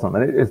sounds awesome.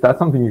 And is that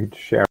something you could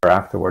share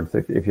afterwards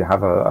if you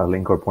have a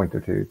link or pointer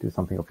to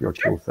something of your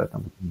tool set?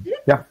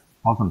 Yeah,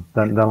 awesome.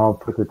 Then I'll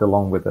put it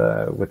along with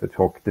the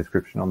talk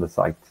description on the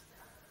site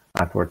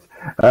afterwards.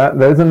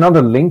 There's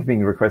another link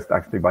being requested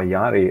actually by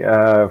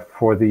Yari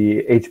for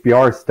the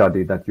HBR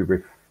study that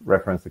you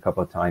referenced a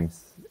couple of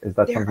times. Is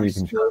that something you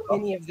can share? There are so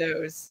many of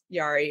those,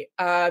 Yari.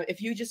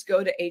 If you just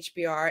go to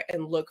HBR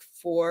and look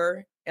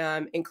for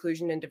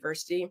inclusion and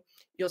diversity,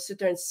 you'll sit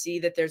there and see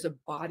that there's a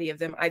body of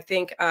them. I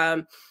think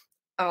I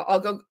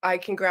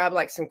can grab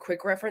like some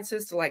quick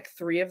references to like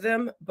 3 of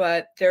them,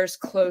 but there's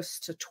close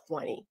to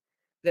 20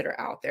 that are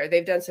out there.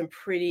 They've done some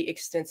pretty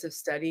extensive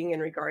studying in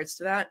regards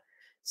to that.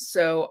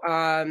 So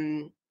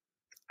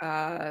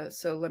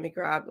so let me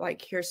grab,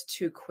 like, here's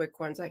 2 quick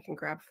ones I can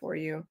grab for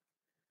you.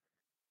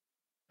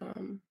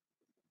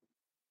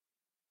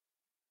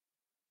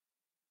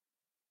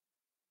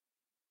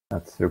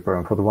 That's super.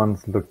 And for the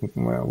ones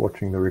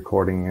watching the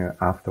recording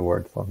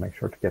afterwards, I'll make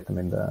sure to get them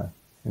in the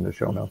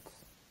show notes.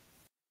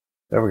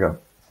 There we go.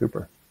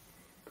 Super.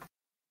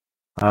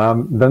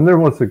 Then there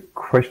was a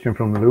question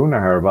from Luna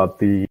here about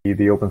the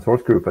open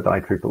source group at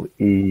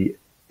IEEE,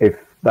 if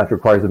that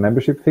requires a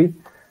membership fee.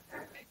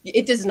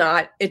 It does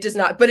not. It does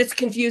not. But it's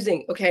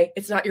confusing. Okay,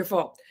 it's not your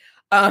fault.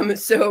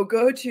 So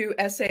go to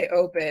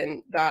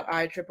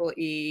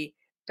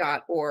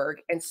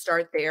saopen.ieee.org and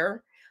start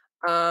there.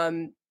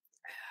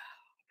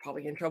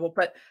 Probably in trouble,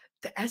 but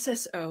the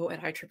SSO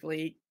at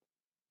IEEE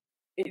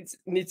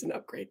needs an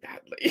upgrade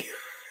badly.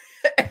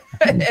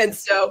 And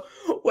so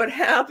what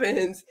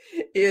happens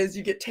is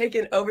you get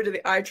taken over to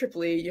the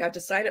IEEE, you have to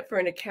sign up for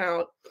an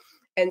account.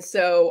 And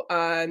so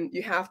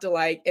you have to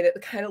and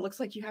it kind of looks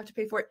like you have to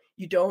pay for it.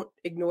 You don't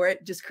ignore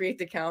it, just create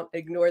the account,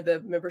 ignore the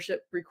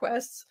membership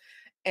requests,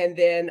 and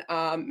then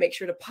make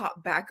sure to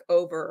pop back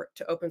over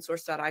to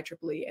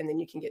opensource.ieee, and then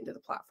you can get into the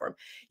platform.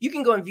 You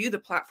can go and view the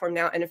platform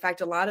now. And in fact,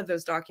 a lot of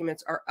those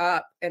documents are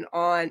up and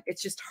on.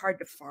 It's just hard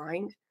to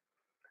find.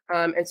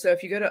 And so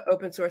if you go to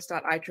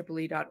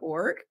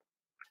opensource.ieee.org,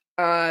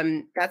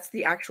 that's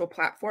the actual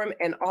platform.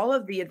 And all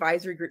of the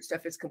advisory group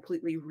stuff is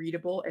completely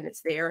readable and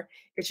it's there.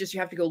 It's just you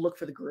have to go look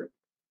for the group.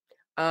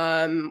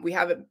 We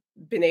haven't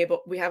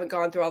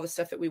gone through all the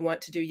stuff that we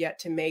want to do yet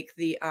to make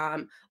the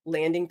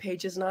landing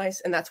pages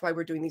nice. And that's why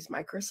we're doing these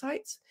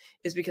microsites,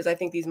 is because I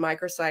think these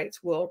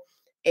microsites will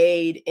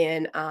aid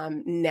in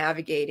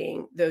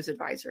navigating those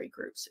advisory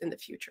groups in the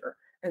future.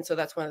 And so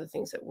that's one of the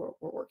things that we're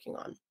working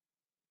on.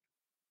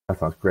 That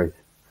sounds great.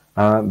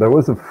 There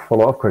was a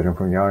follow-up question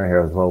from Yara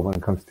here as well. When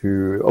it comes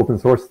to open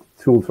source,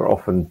 tools are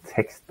often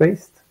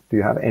text-based. Do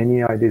you have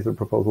any ideas or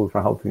proposals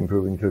for how to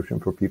improve inclusion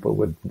for people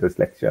with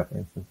dyslexia, for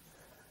instance?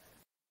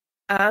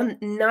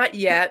 Not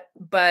yet,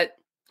 but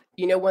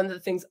one of the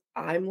things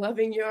I'm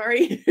loving,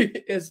 Yari,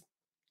 is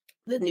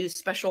the new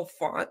special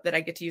font that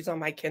I get to use on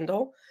my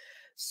Kindle.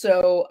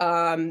 So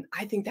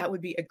I think that would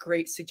be a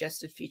great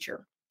suggested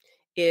feature,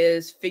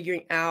 is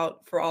figuring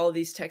out for all of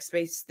these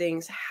text-based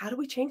things, how do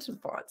we change the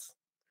fonts?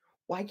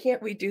 Why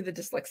can't we do the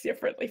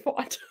dyslexia-friendly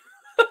font?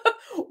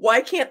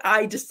 Why can't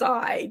I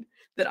decide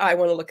that I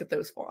want to look at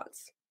those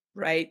fonts,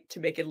 right? To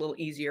make it a little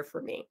easier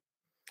for me.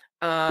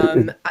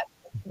 That's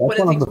one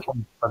of the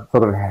fonts that's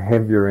sort of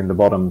heavier in the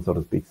bottom, so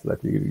to speak, so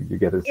that you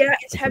get a... Yeah,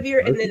 it's heavier,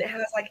 and then it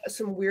has like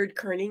some weird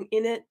kerning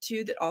in it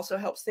too that also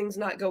helps things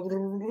not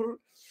go...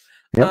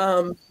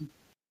 Yep.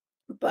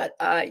 But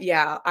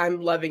yeah, I'm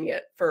loving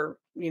it for,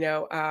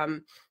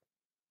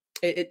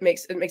 it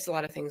makes a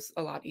lot of things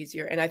a lot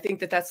easier. And I think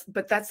that's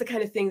the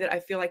kind of thing that I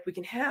feel like we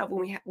can have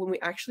when we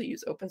actually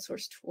use open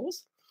source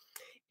tools,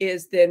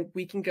 is then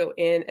we can go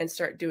in and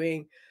start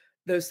doing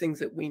those things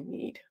that we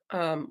need,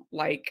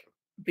 like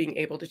being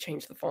able to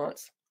change the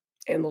fonts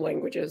and the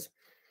languages.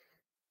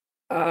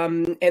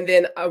 And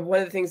then one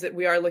of the things that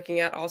we are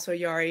looking at also,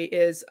 Yari,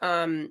 is,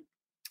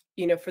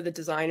 for the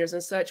designers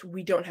and such,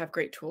 we don't have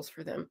great tools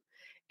for them.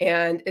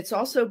 And it's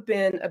also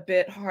been a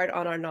bit hard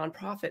on our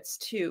nonprofits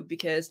too,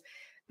 because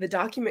the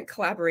document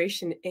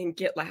collaboration in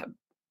GitLab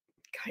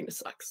kind of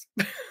sucks.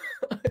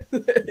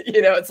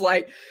 It's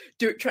like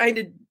trying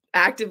to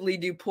actively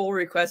do pull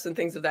requests and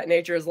things of that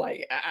nature is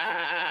like,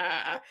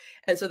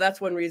 And so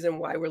that's one reason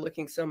why we're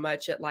looking so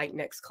much at like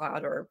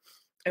Nextcloud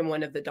and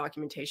one of the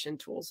documentation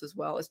tools as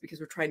well, is because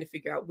we're trying to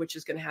figure out which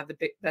is going to have the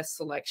best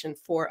selection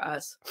for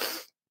us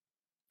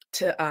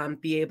to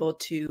be able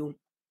to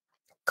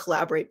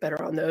collaborate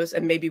better on those.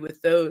 And maybe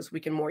with those, we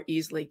can more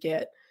easily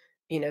get,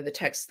 the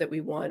text that we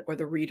want or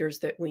the readers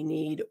that we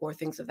need or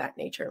things of that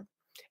nature.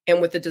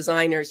 And with the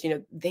designers,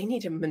 they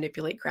need to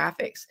manipulate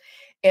graphics.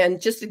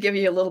 And just to give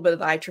you a little bit of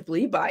the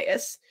IEEE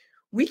bias,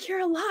 we care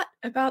a lot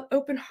about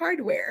open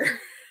hardware.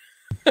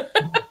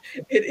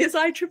 It is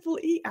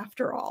IEEE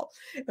after all.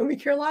 And we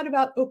care a lot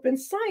about open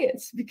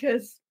science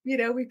because,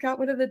 we've got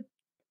one of the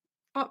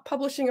top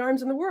publishing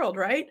arms in the world,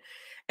 right?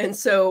 And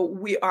so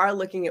we are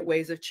looking at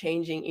ways of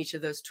changing each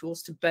of those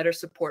tools to better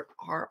support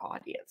our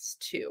audience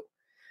too.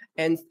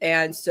 And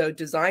so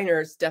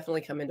designers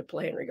definitely come into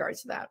play in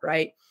regards to that,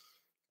 right?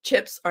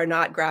 Chips are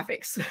not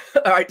graphics.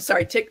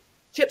 Sorry,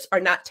 chips are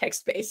not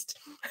text-based.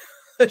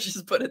 Let's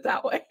just put it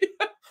that way.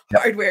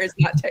 Hardware is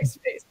not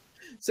text-based.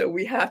 So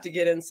we have to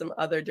get in some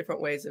other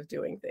different ways of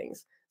doing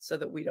things so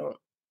that we don't,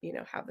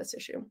 have this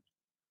issue.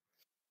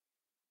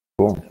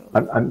 Cool.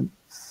 I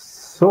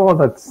saw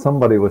that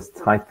somebody was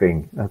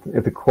typing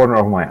at the corner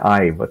of my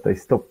eye, but they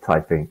stopped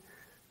typing.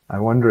 I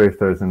wonder if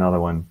there's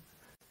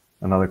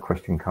another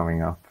question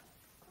coming up.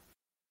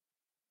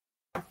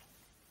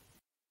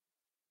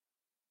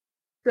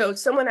 So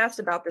someone asked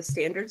about the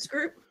standards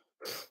group,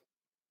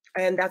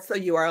 and that's the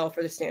URL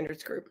for the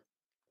standards group.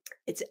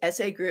 It's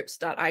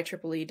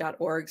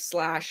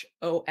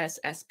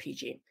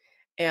sagroups.ieee.org/OSSPG.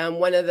 And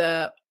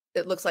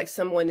it looks like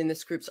someone in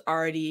this group's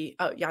already,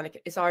 Yannick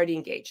is already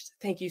engaged.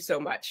 Thank you so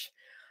much.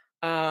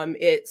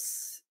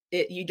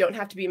 You don't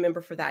have to be a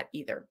member for that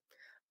either.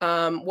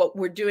 What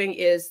we're doing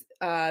is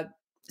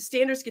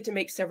standards get to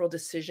make several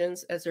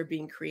decisions as they're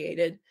being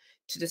created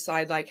to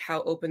decide like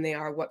how open they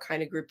are, what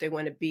kind of group they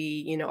want to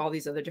be, all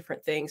these other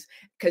different things.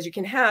 Because you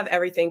can have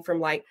everything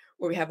from like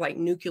where we have like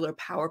nuclear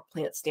power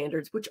plant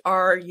standards, which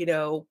are,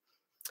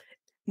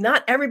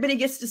 not everybody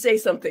gets to say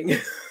something.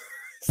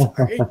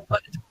 Sorry,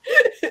 but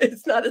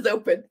it's not as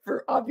open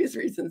for obvious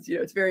reasons.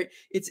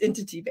 It's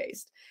entity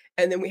based.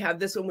 And then we have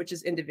this one, which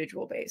is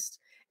individual based.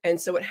 And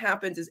so what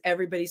happens is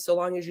everybody, so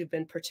long as you've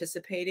been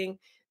participating,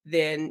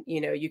 then,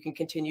 you can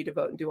continue to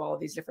vote and do all of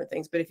these different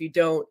things. But if you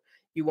don't,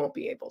 you won't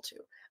be able to.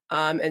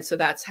 And so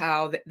that's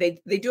how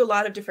they do a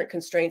lot of different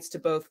constraints to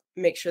both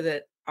make sure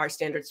that our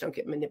standards don't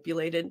get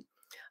manipulated.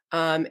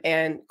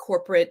 And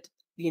corporate,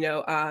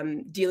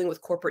 dealing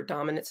with corporate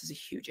dominance is a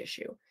huge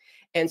issue.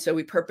 And so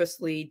we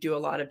purposely do a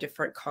lot of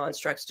different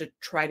constructs to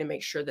try to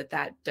make sure that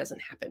that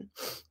doesn't happen.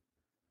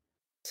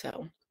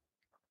 So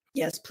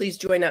yes, please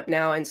join up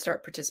now and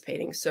start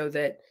participating so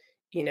that,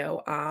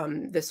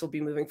 this will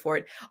be moving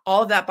forward.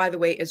 All of that, by the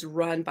way, is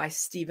run by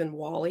Stephen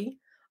Wally.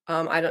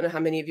 I don't know how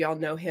many of y'all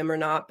know him or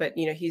not, but,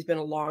 he's been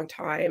a long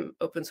time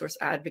open source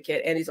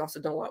advocate, and he's also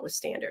done a lot with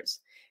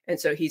standards. And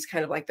so he's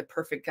kind of like the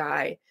perfect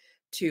guy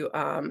to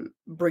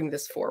bring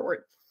this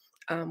forward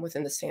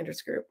within the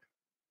standards group.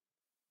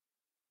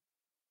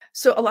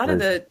 So a lot of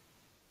the,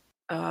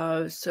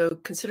 so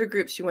consider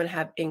groups you want to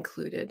have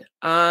included.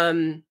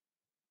 To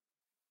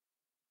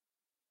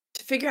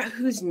figure out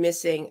who's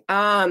missing.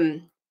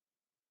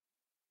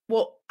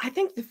 Well, I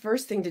think the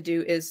first thing to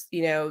do is,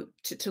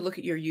 to look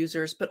at your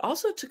users, but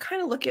also to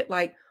kind of look at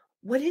like,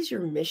 what is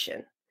your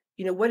mission?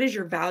 What is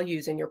your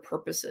values and your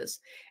purposes?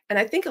 And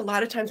I think a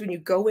lot of times when you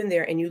go in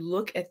there and you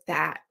look at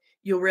that,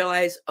 you'll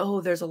realize,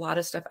 oh, there's a lot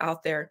of stuff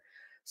out there.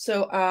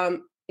 So,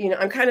 I'm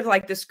kind of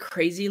like this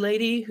crazy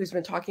lady who's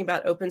been talking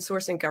about open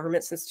source in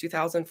government since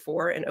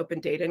 2004 and open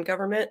data in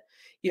government.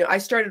 I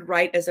started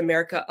right as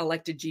America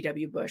elected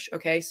G.W. Bush.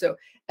 Okay. So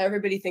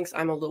everybody thinks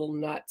I'm a little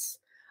nuts.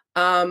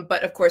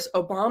 But of course,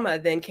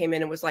 Obama then came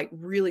in and was like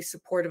really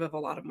supportive of a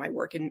lot of my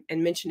work and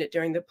mentioned it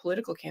during the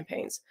political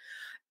campaigns.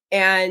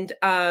 And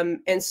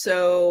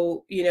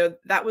so,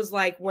 that was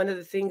like one of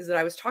the things that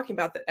I was talking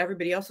about that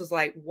everybody else was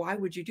like, why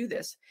would you do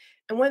this?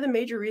 And one of the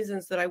major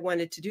reasons that I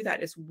wanted to do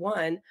that is,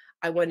 one,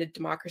 I wanted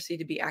democracy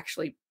to be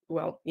actually,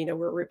 well,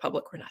 we're a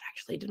republic. We're not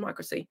actually a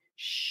democracy.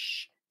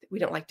 Shh, we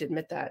don't like to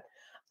admit that.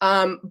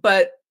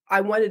 But I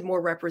wanted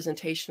more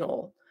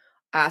representational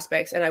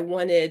aspects, and I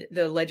wanted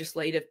the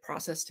legislative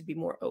process to be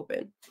more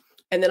open.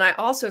 And then I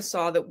also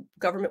saw that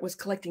government was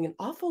collecting an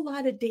awful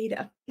lot of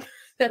data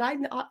that I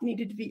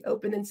needed to be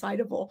open and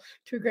citable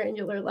to a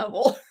granular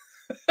level.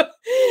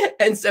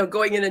 And so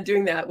going in and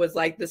doing that was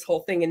like this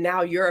whole thing. And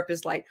now Europe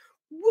is like,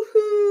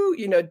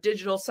 woohoo,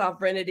 digital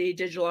sovereignty,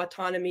 digital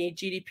autonomy,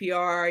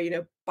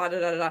 GDPR,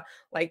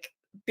 like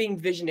being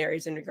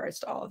visionaries in regards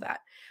to all of that.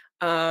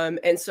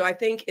 And so I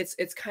think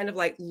it's kind of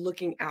like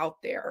looking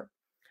out there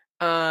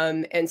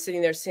and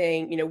sitting there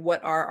saying,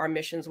 what are our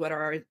missions? What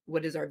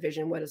is our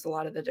vision? What is a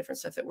lot of the different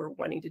stuff that we're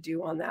wanting to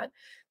do on that?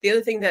 The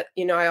other thing that,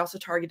 I also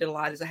targeted a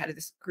lot is I had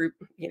this group,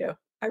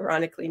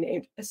 ironically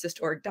named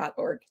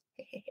assistorg.org,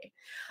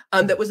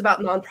 that was about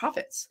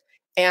nonprofits.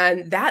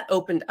 And that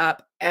opened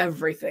up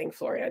everything,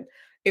 Florian.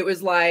 It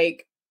was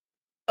like,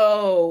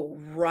 oh,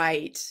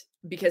 right.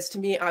 Because to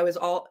me, I was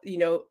all,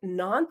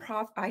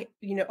 nonprofit,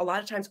 a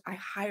lot of times I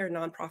hire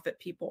nonprofit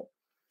people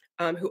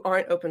who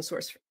aren't open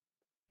source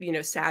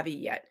savvy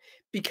yet,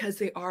 because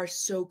they are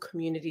so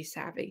community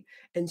savvy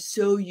and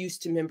so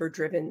used to member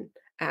driven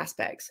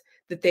aspects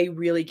that they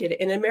really get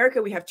it. In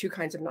America, we have two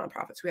kinds of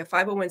nonprofits. We have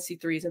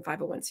 501c3s and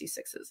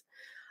 501c6s.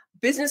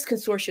 Business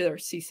consortia are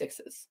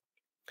C6s.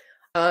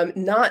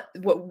 Not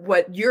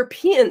what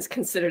Europeans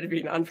consider to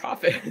be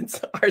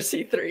nonprofits are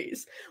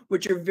C3s,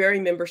 which are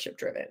very membership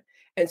driven.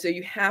 And so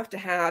you have to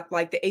have,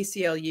 like, the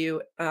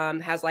ACLU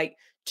has like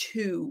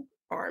two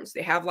arms.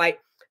 They have like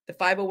the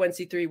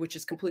 501c3, which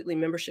is completely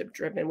membership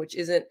driven, which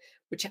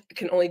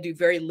can only do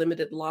very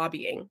limited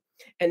lobbying.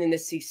 And then the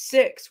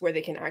C6, where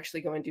they can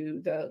actually go and do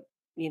the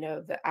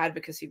the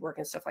advocacy work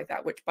and stuff like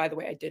that, which by the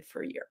way, I did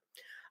for a year.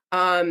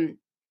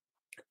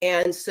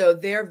 And so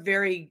they're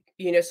very,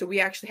 so we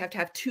actually have to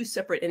have two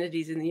separate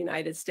entities in the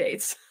United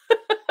States,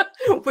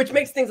 which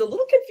makes things a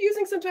little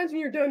confusing sometimes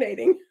when you're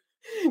donating,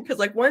 because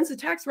like one's a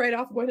tax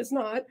write-off, one is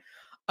not.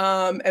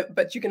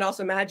 But you can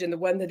also imagine the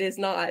one that is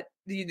not,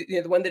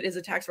 the one that is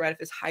a tax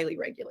write-off is highly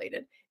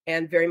regulated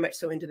and very much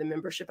so into the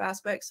membership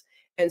aspects.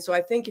 And so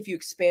I think if you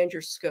expand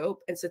your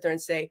scope and sit there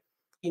and say,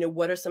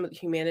 what are some of the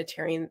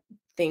humanitarian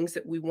things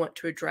that we want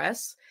to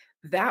address,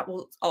 that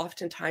will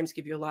oftentimes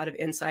give you a lot of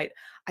insight.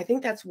 I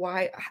think that's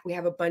why we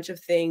have a bunch of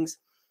things,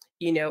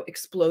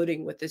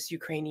 exploding with this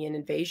Ukrainian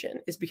invasion,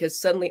 is because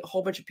suddenly a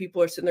whole bunch of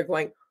people are sitting there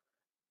going,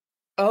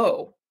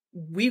 oh,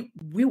 we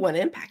want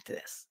to impact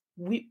this.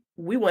 We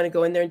want to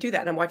go in there and do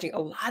that. And I'm watching a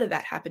lot of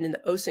that happen in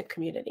the OSINT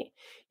community.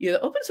 The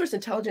open source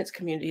intelligence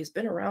community has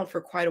been around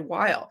for quite a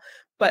while,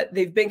 but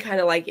they've been kind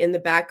of like in the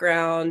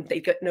background. They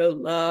got no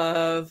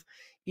love,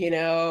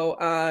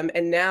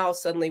 and now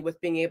suddenly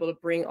with being able to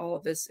bring all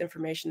of this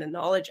information and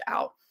knowledge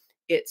out,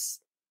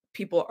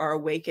 people are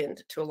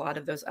awakened to a lot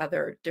of those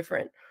other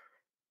different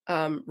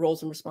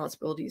roles and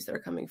responsibilities that are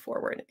coming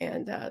forward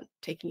and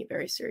taking it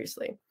very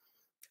seriously.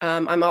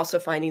 I'm also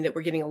finding that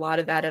we're getting a lot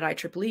of that at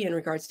IEEE in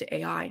regards to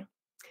AI.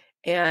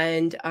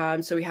 And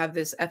so we have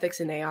this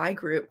ethics in AI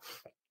group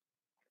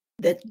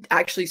that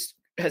actually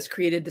has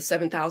created the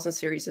 7,000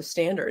 series of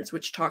standards,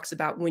 which talks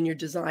about when you're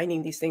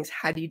designing these things,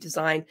 how do you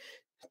design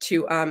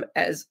to,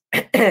 as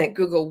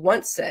Google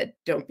once said,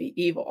 don't be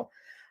evil.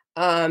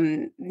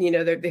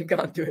 They've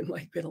gone through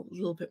and been a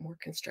little bit more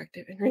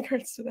constructive in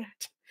regards to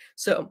that.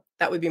 So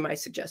that would be my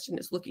suggestion,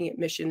 is looking at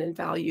mission and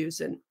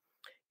values and,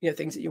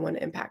 things that you want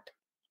to impact.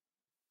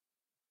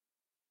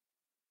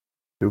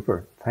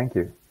 Super, thank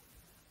you.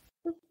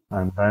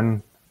 And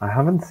then I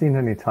haven't seen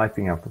any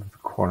typing up at the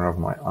corner of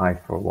my eye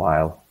for a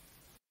while.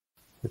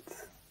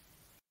 Let's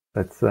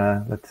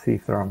see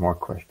if there are more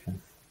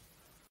questions.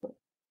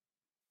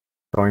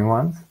 Going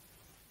once?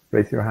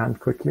 Raise your hand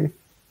quickly.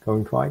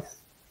 Going twice?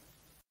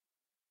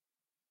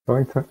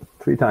 Going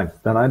three times.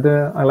 Then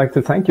I'd like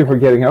to thank you for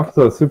getting up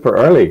so super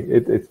early.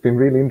 It's been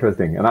really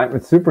interesting, and I'm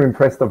super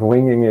impressed of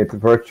winging it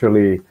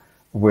virtually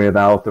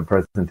without a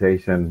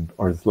presentation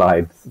or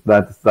slides.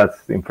 That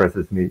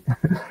impresses me.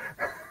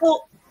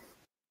 Well,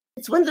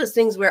 it's one of those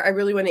things where I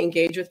really want to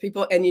engage with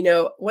people. And,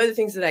 one of the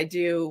things that I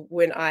do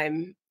when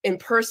I'm in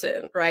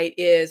person, right,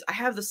 is I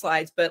have the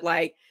slides, but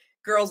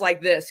girls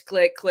like this,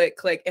 click, click,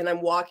 click. And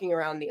I'm walking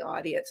around the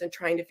audience and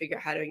trying to figure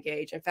out how to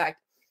engage. In fact,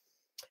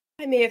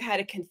 I may have had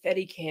a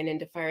confetti cannon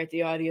to fire at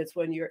the audience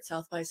one year at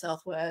South by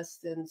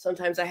Southwest. And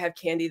sometimes I have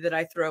candy that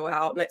I throw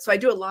out. And so I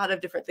do a lot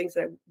of different things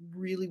that I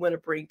really want to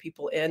bring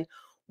people in.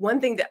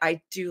 One thing that I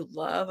do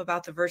love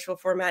about the virtual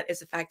format is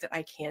the fact that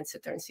I can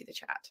sit there and see the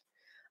chat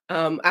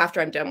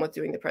after I'm done with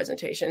doing the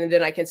presentation. And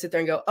then I can sit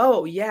there and go,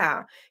 oh,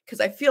 yeah, because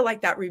I feel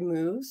like that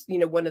removes,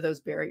 one of those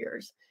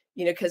barriers,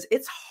 because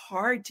it's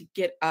hard to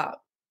get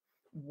up,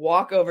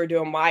 walk over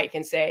to a mic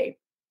and say,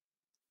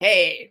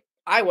 hey,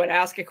 I want to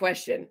ask a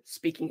question.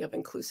 Speaking of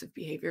inclusive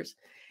behaviors.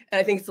 And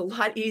I think it's a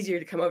lot easier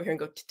to come over here and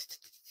go,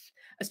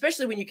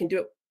 especially when you can do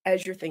it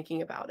as you're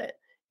thinking about it.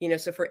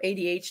 So for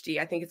ADHD,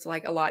 I think it's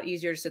a lot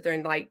easier to sit there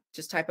and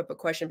just type up a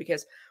question,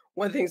 because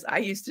one of the things I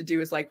used to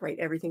do is write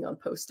everything on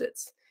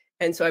Post-its.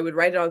 And so I would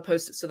write it on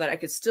Post-it so that I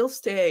could still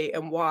stay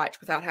and watch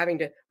without having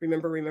to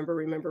remember,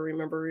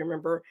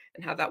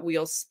 and have that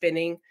wheel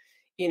spinning,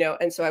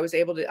 and so I was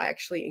able to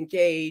actually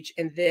engage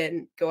and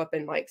then go up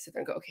and sit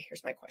there and go, okay,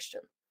 here's my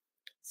question.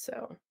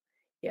 So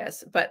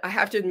yes, but I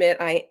have to admit,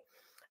 I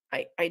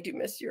do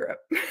miss Europe.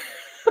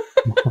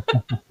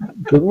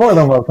 You're more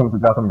than welcome to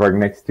Gothenburg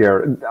next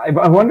year.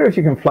 I wonder if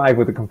you can fly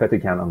with a confetti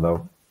cannon,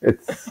 though.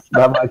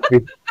 That might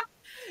be.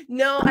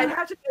 No, I'd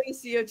have to bring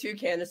CO2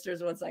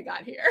 canisters once I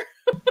got here.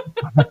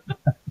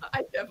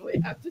 I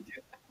definitely have to do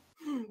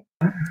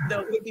that.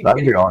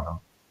 That'd be awesome.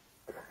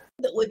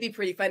 That would be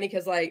pretty funny,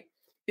 because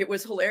it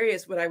was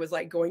hilarious when I was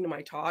going to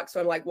my talk.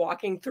 So I'm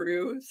walking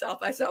through South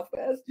by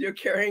Southwest,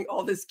 carrying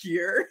all this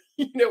gear,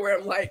 where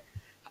I'm had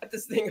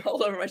this thing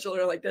all over my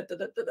shoulder, da, da,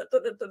 da, da, da,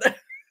 da, da.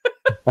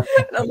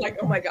 And I'm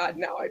oh my God,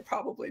 now I'd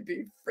probably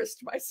be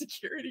frisked by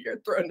security or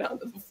thrown down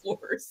to the floor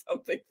or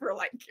something for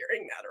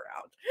carrying that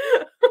around.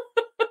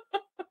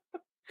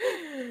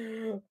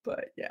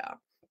 But yeah.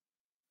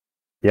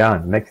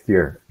 Yeah, next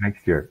year.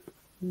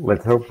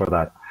 Let's hope for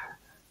that.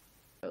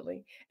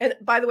 Totally. And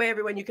by the way,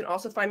 everyone, you can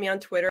also find me on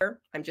Twitter.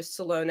 I'm just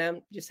Silona.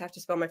 You just have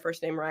to spell my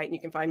first name right. And you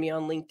can find me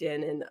on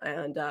LinkedIn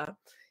and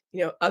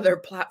other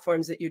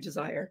platforms that you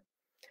desire.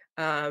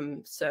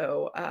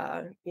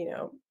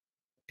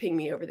 Ping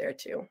me over there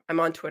too. I'm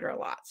on Twitter a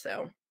lot,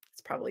 so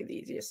it's probably the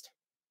easiest.